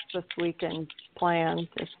that's this weekend plan,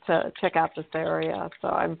 is to check out this area. So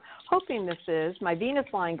I'm hoping this is. My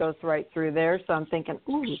Venus line goes right through there, so I'm thinking,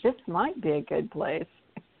 this might be a good place.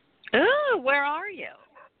 Ooh, where are you?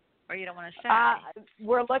 Or you don't want to say?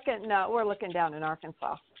 We're looking down in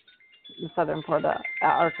Arkansas, the southern part of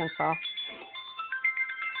Arkansas.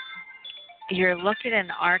 You're looking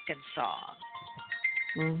in Arkansas.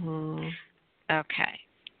 Okay.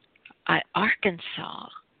 Arkansas.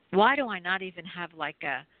 Why do I not even have like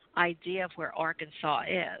a idea of where Arkansas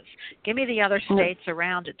is? Give me the other states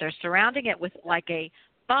around it. They're surrounding it with like a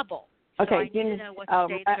bubble. So I need to know what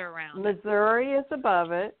states are around it. Missouri is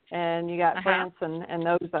above it, and you got Branson and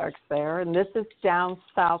Ozarks there, and this is down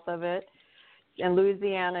south of it, and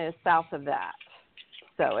Louisiana is south of that.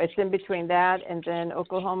 So it's in between that, and then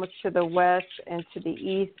Oklahoma's to the west, and to the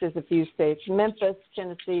east is a few states. Memphis,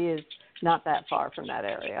 Tennessee is not that far from that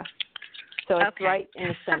area. So it's right in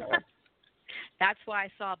the center. That's why I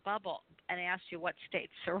saw a bubble and asked you what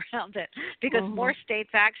states surround it, because more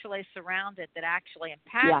states actually surround it that actually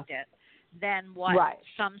impact it than what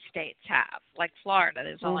some states have. Like Florida,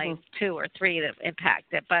 there's only 2 or 3 that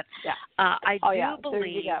impact it. But I do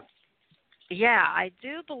believe... Yeah, I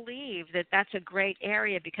do believe that that's a great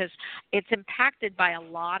area because it's impacted by a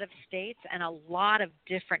lot of states and a lot of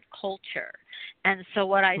different culture. And so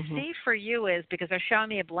what I see for you is, because they're showing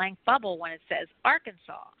me a blank bubble when it says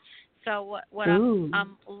Arkansas. So what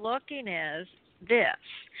I'm looking is this,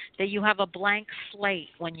 that you have a blank slate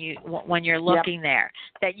when you're looking there,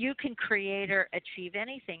 that you can create or achieve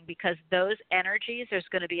anything, because those energies, there's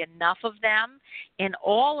going to be enough of them in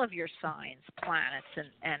all of your signs, planets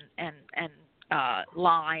and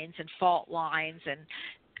lines and fault lines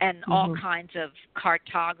and all kinds of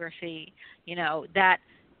cartography, that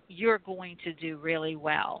you're going to do really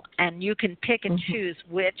well. And you can pick and choose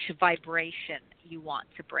which vibration you want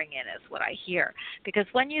to bring in, is what I hear. Because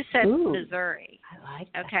when you said Missouri, I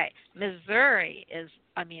like that. Okay, Missouri is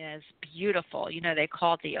beautiful. They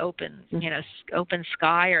call it the open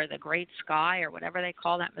sky, or the great sky, or whatever they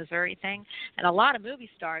call that Missouri thing. And a lot of movie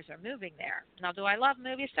stars are moving there. Now, do I love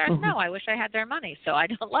movie stars? No, I wish I had their money, so I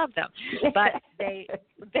don't love them. But they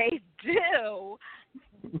do.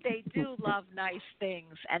 they do love nice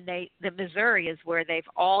things, and the Missouri is where they've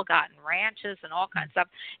all gotten ranches and all kinds of stuff.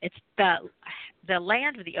 It's the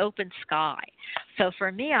land of the open sky. So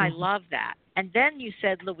for me, I love that. And then you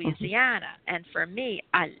said Louisiana, and for me,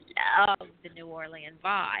 I love the New Orleans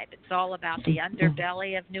vibe. It's all about the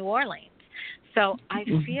underbelly of New Orleans. So I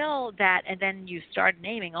feel that, and then you started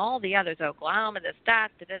naming all the others, Oklahoma, this, that,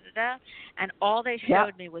 da-da-da-da, and all they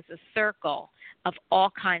showed me was a circle of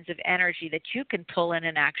all kinds of energy that you can pull in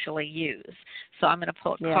and actually use. So I'm going to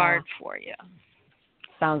pull a card for you.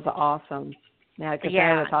 Sounds awesome. Yeah, because I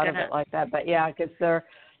never thought of it like that. But, yeah, because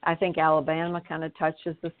I think Alabama kind of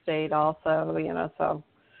touches the state also, so,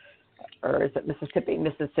 or is it Mississippi?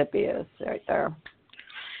 Mississippi is right there.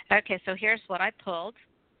 Okay, so here's what I pulled.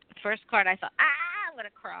 First card, I thought, I'm going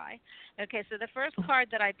to cry. Okay, so the first card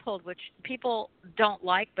that I pulled, which people don't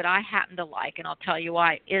like, but I happen to like, and I'll tell you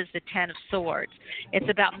why, is the Ten of Swords. It's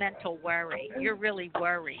about mental worry. You're really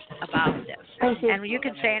worried about this. And you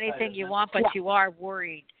can say anything you want, but you are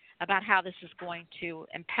worried about how this is going to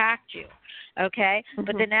impact you. Okay?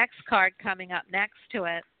 But the next card coming up next to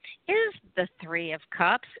it is the Three of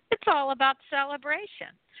Cups. It's all about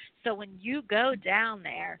celebration. So when you go down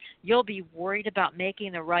there, you'll be worried about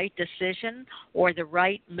making the right decision or the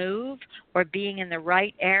right move or being in the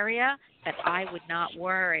right area, but I would not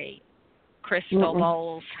worry, crystal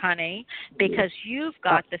bowls, honey, because you've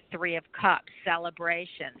got the Three of Cups,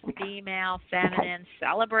 celebration, female, feminine,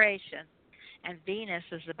 celebration, and Venus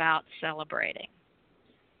is about celebrating.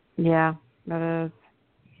 Yeah, that is.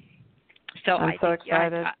 So I'm so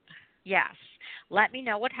excited. Yes. Let me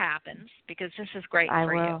know what happens, because this is great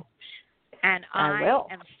for you. And I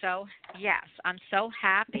am so, I'm so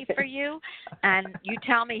happy for you. And you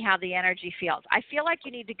tell me how the energy feels. I feel like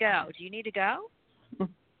you need to go. Do you need to go?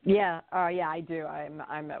 Yeah, I do.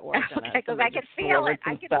 I'm at work. Okay, because I can feel it.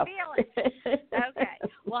 I can feel it. Okay.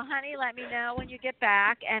 Well, honey, let me know when you get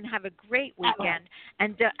back, and have a great weekend.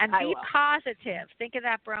 And be positive. Think of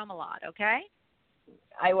that bromelade, okay?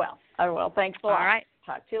 I will. Thanks a lot. All right.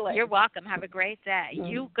 Talk to you later. You're welcome. Have a great day.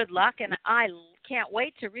 You good luck, and I can't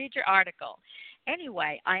wait to read your article.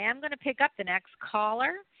 Anyway, I am going to pick up the next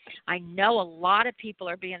caller. I know a lot of people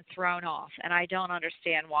are being thrown off, and I don't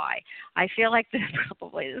understand why. I feel like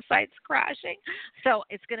probably the site's crashing. So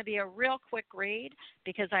it's going to be a real quick read,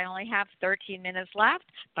 because I only have 13 minutes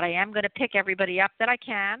left, but I am going to pick everybody up that I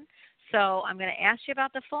can. So I'm going to ask you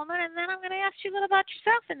about the full moon, and then I'm going to ask you a little about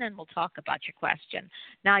yourself, and then we'll talk about your question.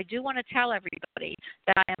 Now, I do want to tell everybody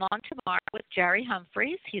that I am on tomorrow with Jerry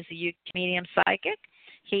Humphreys. He's a UK medium psychic.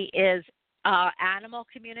 He is an animal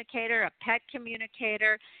communicator, a pet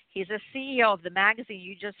communicator. He's a CEO of the magazine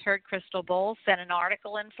you just heard Crystal Bowles sent an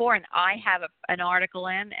article in for, and I have an article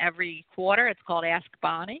in every quarter. It's called Ask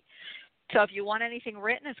Bonnie. So if you want anything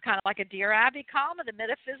written, it's kind of like a Dear Abby column of the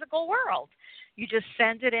metaphysical world. You just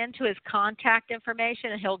send it in to his contact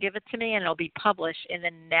information, and he'll give it to me, and it'll be published in the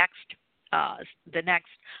next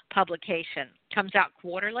publication. Comes out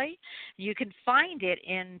quarterly. You can find it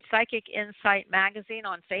in Psychic Insight Magazine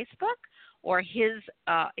on Facebook, or his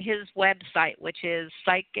website, which is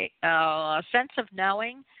psychic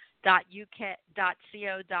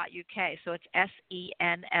senseofknowing.co.uk. So it's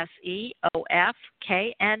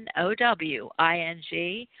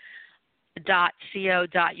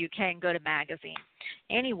senseofknowing.co.uk, and go to magazine.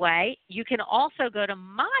 Anyway, you can also go to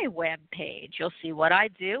my web page. You'll see what I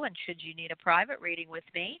do, and should you need a private reading with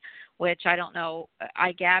me, which I don't know,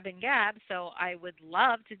 I gab and gab, so I would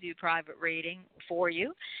love to do private reading for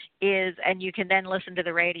you, and you can then listen to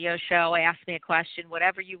the radio show, ask me a question,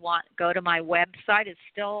 whatever you want. Go to my website. It's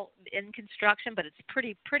still in construction, but it's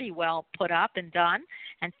pretty well put up and done,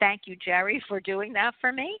 and thank you, Jerry, for doing that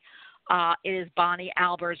for me. It is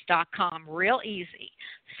BonnieAlbers.com, real easy.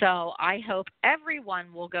 So I hope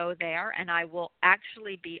everyone will go there, and I will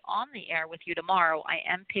actually be on the air with you tomorrow. I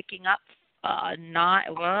am picking up,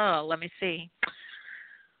 let me see.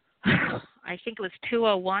 I think it was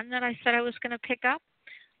 201 that I said I was going to pick up.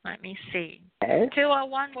 Let me see.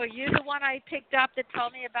 201, were you the one I picked up that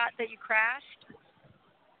told me about that you crashed?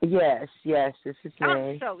 Yes, this is me.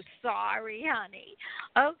 I'm so sorry, honey.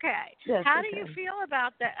 Okay. Yes, how do you feel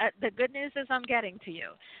about the good news is I'm getting to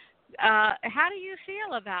you. How do you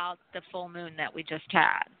feel about the full moon that we just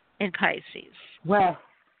had in Pisces? Well,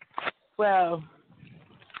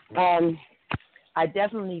 I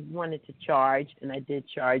definitely wanted to charge, and I did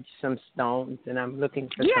charge some stones, and I'm looking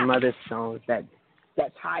for some other stones that's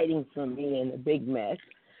hiding from me in a big mess.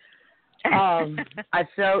 I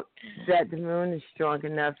felt that the moon is strong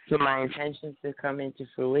enough for my intentions to come into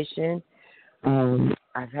fruition.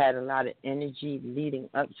 I've had a lot of energy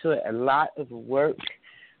leading up to it, a lot of work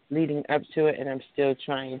leading up to it, and I'm still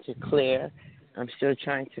trying to clear. I'm still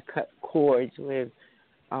trying to cut cords with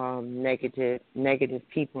negative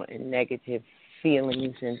people and negative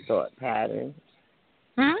feelings and thought patterns.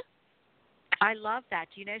 Hmm? I love that.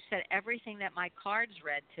 You said everything that my cards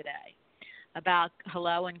read today about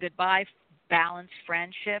hello and goodbye, balanced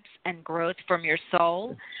friendships, and growth from your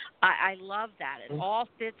soul. I love that. It all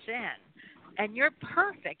fits in. And you're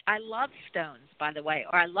perfect. I love stones, by the way,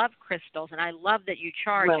 or I love crystals, and I love that you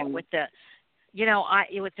charge it with the,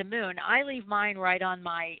 with the moon. I leave mine right on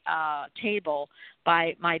my table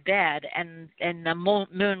by my bed, and the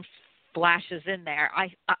moon flashes in there. I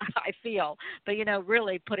feel, but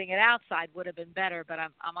really putting it outside would have been better. But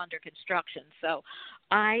I'm under construction, so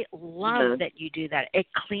I love that you do that. It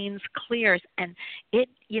clears, and it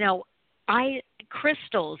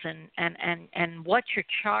crystals and what you're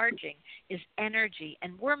charging is energy,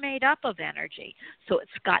 and we're made up of energy, so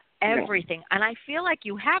it's got everything. And I feel like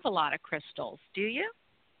you have a lot of crystals. Do you?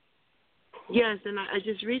 Yes, and I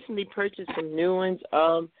just recently purchased some new ones.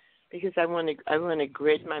 Because I want to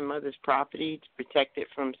grid my mother's property to protect it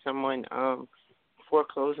from someone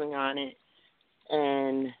foreclosing on it,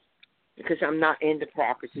 and because I'm not in the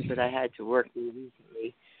property, but I had to work there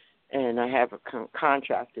recently, and I have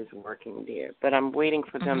contractors working there. But I'm waiting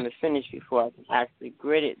for them to finish before I can actually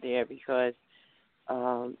grid it there because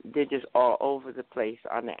they're just all over the place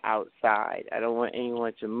on the outside. I don't want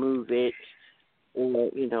anyone to move it or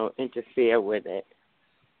interfere with it.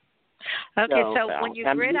 Okay, so when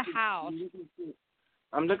you grid a house,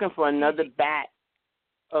 I'm looking for another bat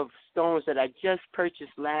of stones that I just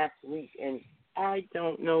purchased last week, and I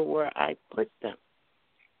don't know where I put them.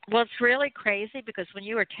 Well, it's really crazy because when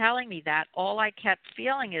you were telling me that, all I kept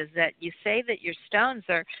feeling is that you say that your stones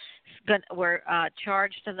were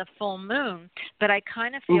charged in the full moon, but I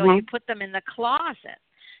kind of feel you put them in the closet.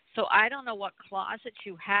 So I don't know what closet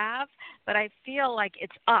you have, but I feel like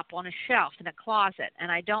it's up on a shelf in a closet.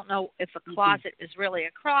 And I don't know if a closet is really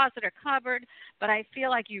a closet or cupboard, but I feel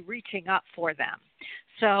like you're reaching up for them.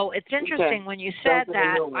 So it's interesting when you said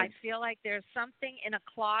that. I feel like there's something in a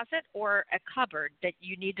closet or a cupboard that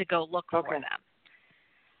you need to go look for them.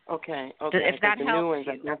 Okay. If that the helps new ones,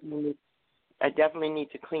 you. I definitely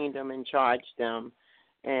need to clean them and charge them.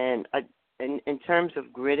 And in terms of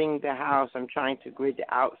gridding the house, I'm trying to grid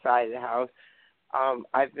the outside of the house.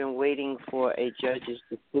 I've been waiting for a judge's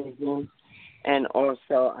decision, and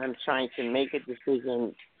also I'm trying to make a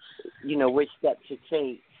decision, which step to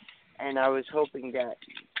take. And I was hoping that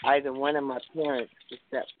either one of my parents would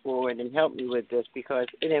step forward and help me with this because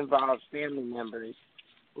it involves family members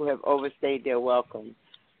who have overstayed their welcome.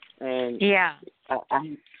 And I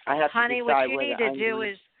have Honey, to decide what you need to do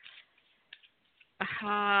is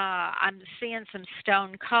I'm seeing some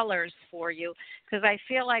stone colors for you because I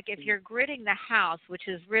feel like if you're gridding the house, which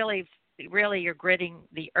is really you're gridding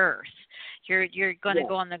the earth, you're going to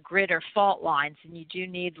go on the grid or fault lines, and you do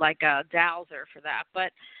need like a dowser for that.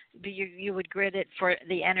 But you would grid it for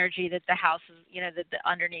the energy that the house is, that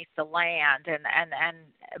underneath the land,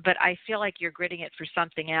 but I feel like you're gridding it for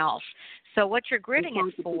something else. So what you're gridding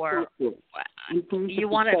it for, you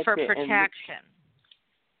want it for protection.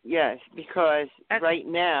 Yes, because right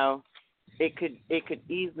now it could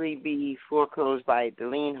easily be foreclosed by the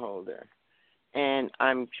lien holder, and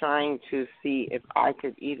I'm trying to see if I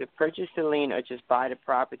could either purchase the lien or just buy the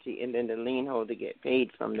property and then the lien holder get paid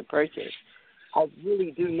from the purchase. I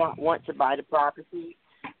really do not want to buy the property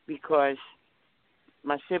because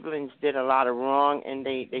my siblings did a lot of wrong and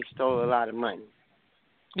they stole a lot of money.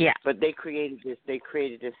 Yeah, but they created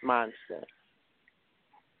this monster.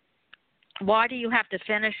 Why do you have to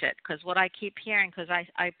finish it? Because what I keep hearing, because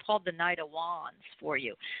I pulled the Knight of Wands for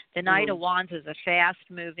you. The Knight of Wands is a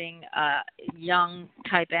fast-moving, young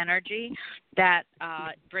type energy that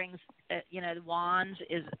brings, the Wands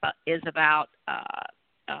is about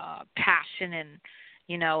passion and,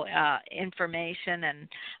 information. And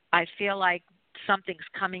I feel like something's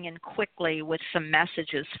coming in quickly with some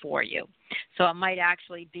messages for you. So it might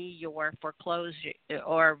actually be your foreclosure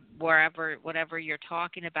or whatever you're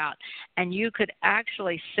talking about. And you could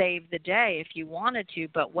actually save the day if you wanted to,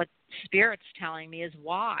 but what Spirit's telling me is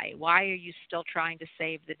why? Why are you still trying to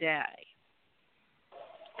save the day?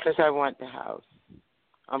 Because I want the house.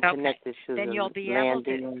 I'm connected to then the you'll be land.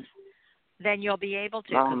 able to. Then you'll be able to,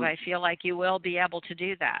 because I feel like you will be able to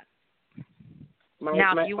do that. You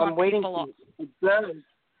want I'm waiting people.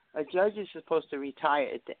 A judge is supposed to retire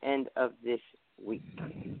at the end of this week,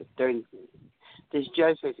 the 30th. This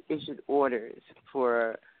judge has issued orders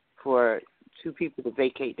for 2 people to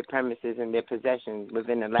vacate the premises and their possessions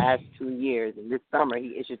within the last 2 years. And this summer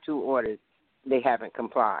he issued 2 orders. They haven't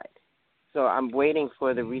complied. So I'm waiting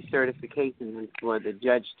for the recertification and for the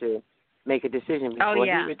judge to make a decision before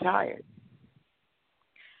he retires.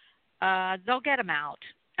 They'll get him out.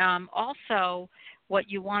 Also, what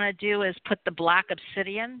you want to do is put the black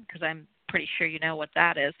obsidian, because I'm pretty sure you know what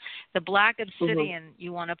that is. The black obsidian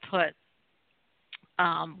you want to put,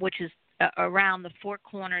 which is around the four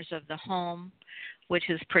corners of the home, which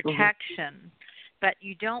is protection. But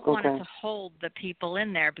you don't want it to hold the people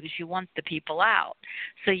in there because you want the people out.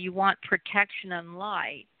 So you want protection and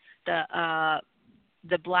light, the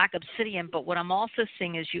black obsidian. But what I'm also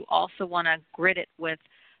seeing is you also want to grid it with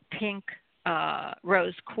pink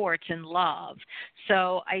rose quartz and love.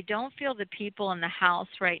 So I don't feel the people in the house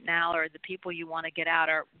right now or the people you want to get out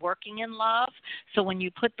are working in love. So when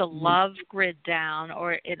you put the love grid down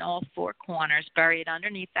or in all four corners, bury it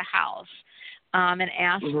underneath the house, and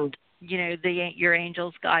ask your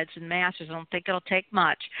angels, guides, and masters, I don't think it'll take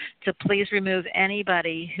much, to please remove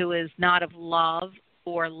anybody who is not of love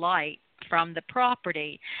or light from the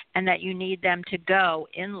property, and that you need them to go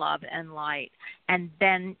in love and light. And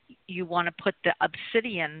then you want to put the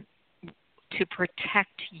obsidian to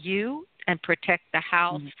protect you and protect the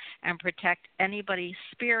house and protect anybody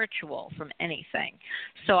spiritual from anything.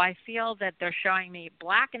 So I feel that they're showing me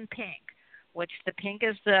black and pink, which the pink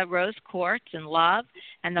is the rose quartz and love,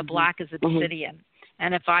 and the black is obsidian.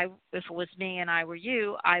 And if it was me and I were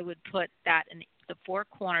you, I would put that in the four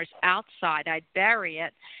corners outside. I'd bury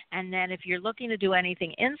it, and then if you're looking to do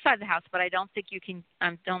anything inside the house, but I don't think you can.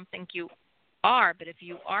 I don't think you are. But if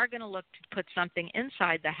you are going to look to put something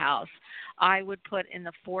inside the house, I would put in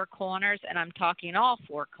the four corners, and I'm talking all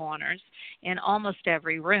four corners in almost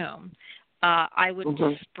every room. I would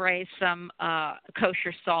spray some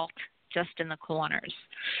kosher salt just in the corners.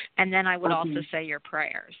 And then I would also say your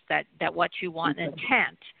prayers, that what you want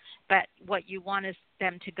intent, but what you want is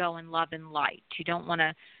them to go in love and light. You don't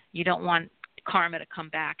want karma to come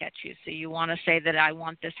back at you. So you want to say that I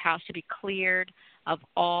want this house to be cleared of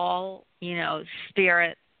all,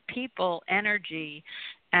 spirit, people, energy,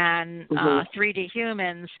 and 3D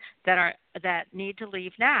humans that need to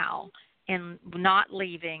leave now and not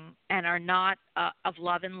leaving and are not of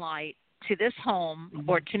love and light to this home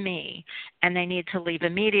or to me, and they need to leave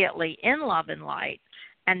immediately in love and light.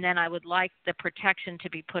 And then I would like the protection to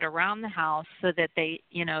be put around the house so that they,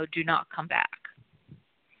 do not come back.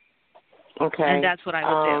 Okay. And that's what I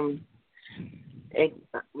would do.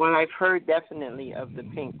 Well, I've heard definitely of the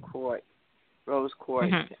pink quartz, rose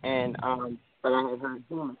quartz, and but I have heard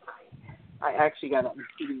I actually got a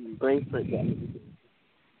bracelet yet.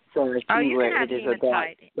 So I see where it is about.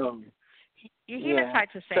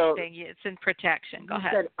 Hematite's the same thing. It's in protection. Go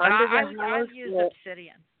ahead. I would use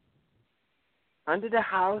obsidian. Under the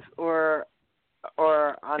house or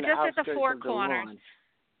on the outskirts just at the four of the corners. lawn?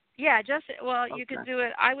 Yeah, you could do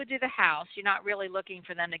it. I would do the house. You're not really looking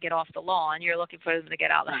for them to get off the lawn. You're looking for them to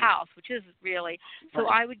get out of the house, which is really. So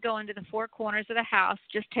I would go into the four corners of the house,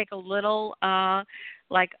 just take a little,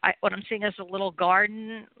 what I'm seeing is a little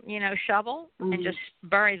garden, shovel, and just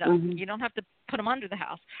bury them. You don't have to put them under the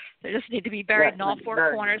house. They just need to be buried in all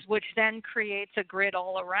four corners, which then creates a grid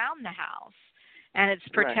all around the house. And it's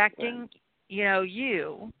protecting,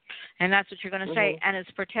 you, and that's what you're going to say, and it's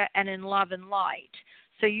and in love and light.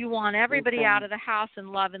 So you want everybody out of the house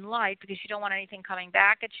in love and light because you don't want anything coming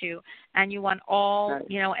back at you, and you want all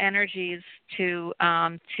energies to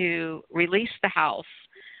release the house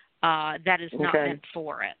that is not meant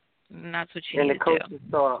for it, and that's what you need to do.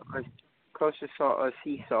 And kosher salt or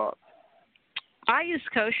sea salt. I use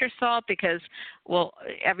kosher salt because,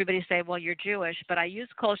 everybody say, you're Jewish, but I use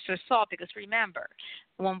kosher salt because remember,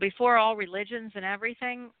 before all religions and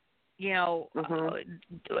everything,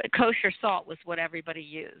 kosher salt was what everybody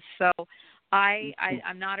used. So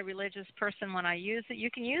I'm not a religious person when I use it. You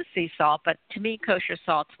can use sea salt, but to me, kosher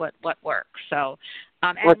salt's what works. So,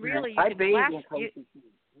 and really, you can bless.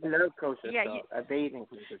 I love kosher salt. I bathe in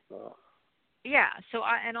kosher salt. Yeah. So,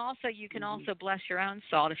 and also you can also bless your own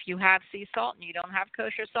salt. If you have sea salt and you don't have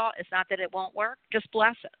kosher salt, it's not that it won't work. Just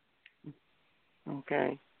bless it.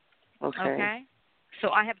 Okay. So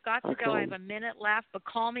I have got to go. I have a minute left, but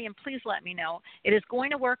call me and please let me know. It is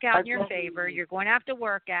going to work out in your favor. You're going to have to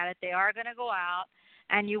work at it. They are going to go out,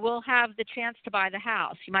 and you will have the chance to buy the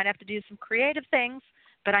house. You might have to do some creative things,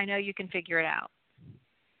 but I know you can figure it out.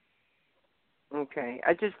 Okay.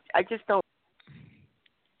 I just don't.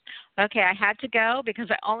 Okay, I had to go because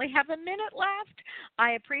I only have a minute left.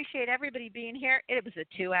 I appreciate everybody being here. It was a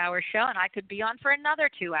 2-hour show, and I could be on for another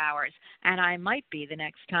 2 hours, and I might be the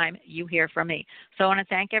next time you hear from me. So I want to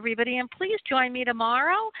thank everybody, and please join me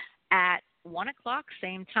tomorrow at 1 o'clock,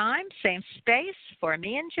 same time, same space for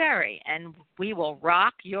me and Jerry, and we will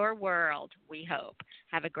rock your world, we hope.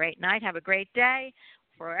 Have a great night. Have a great day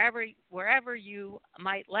wherever you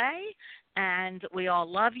might lay, and we all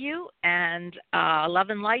love you, and love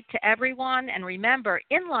and light to everyone. And remember,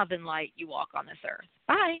 in love and light, you walk on this earth.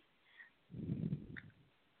 Bye.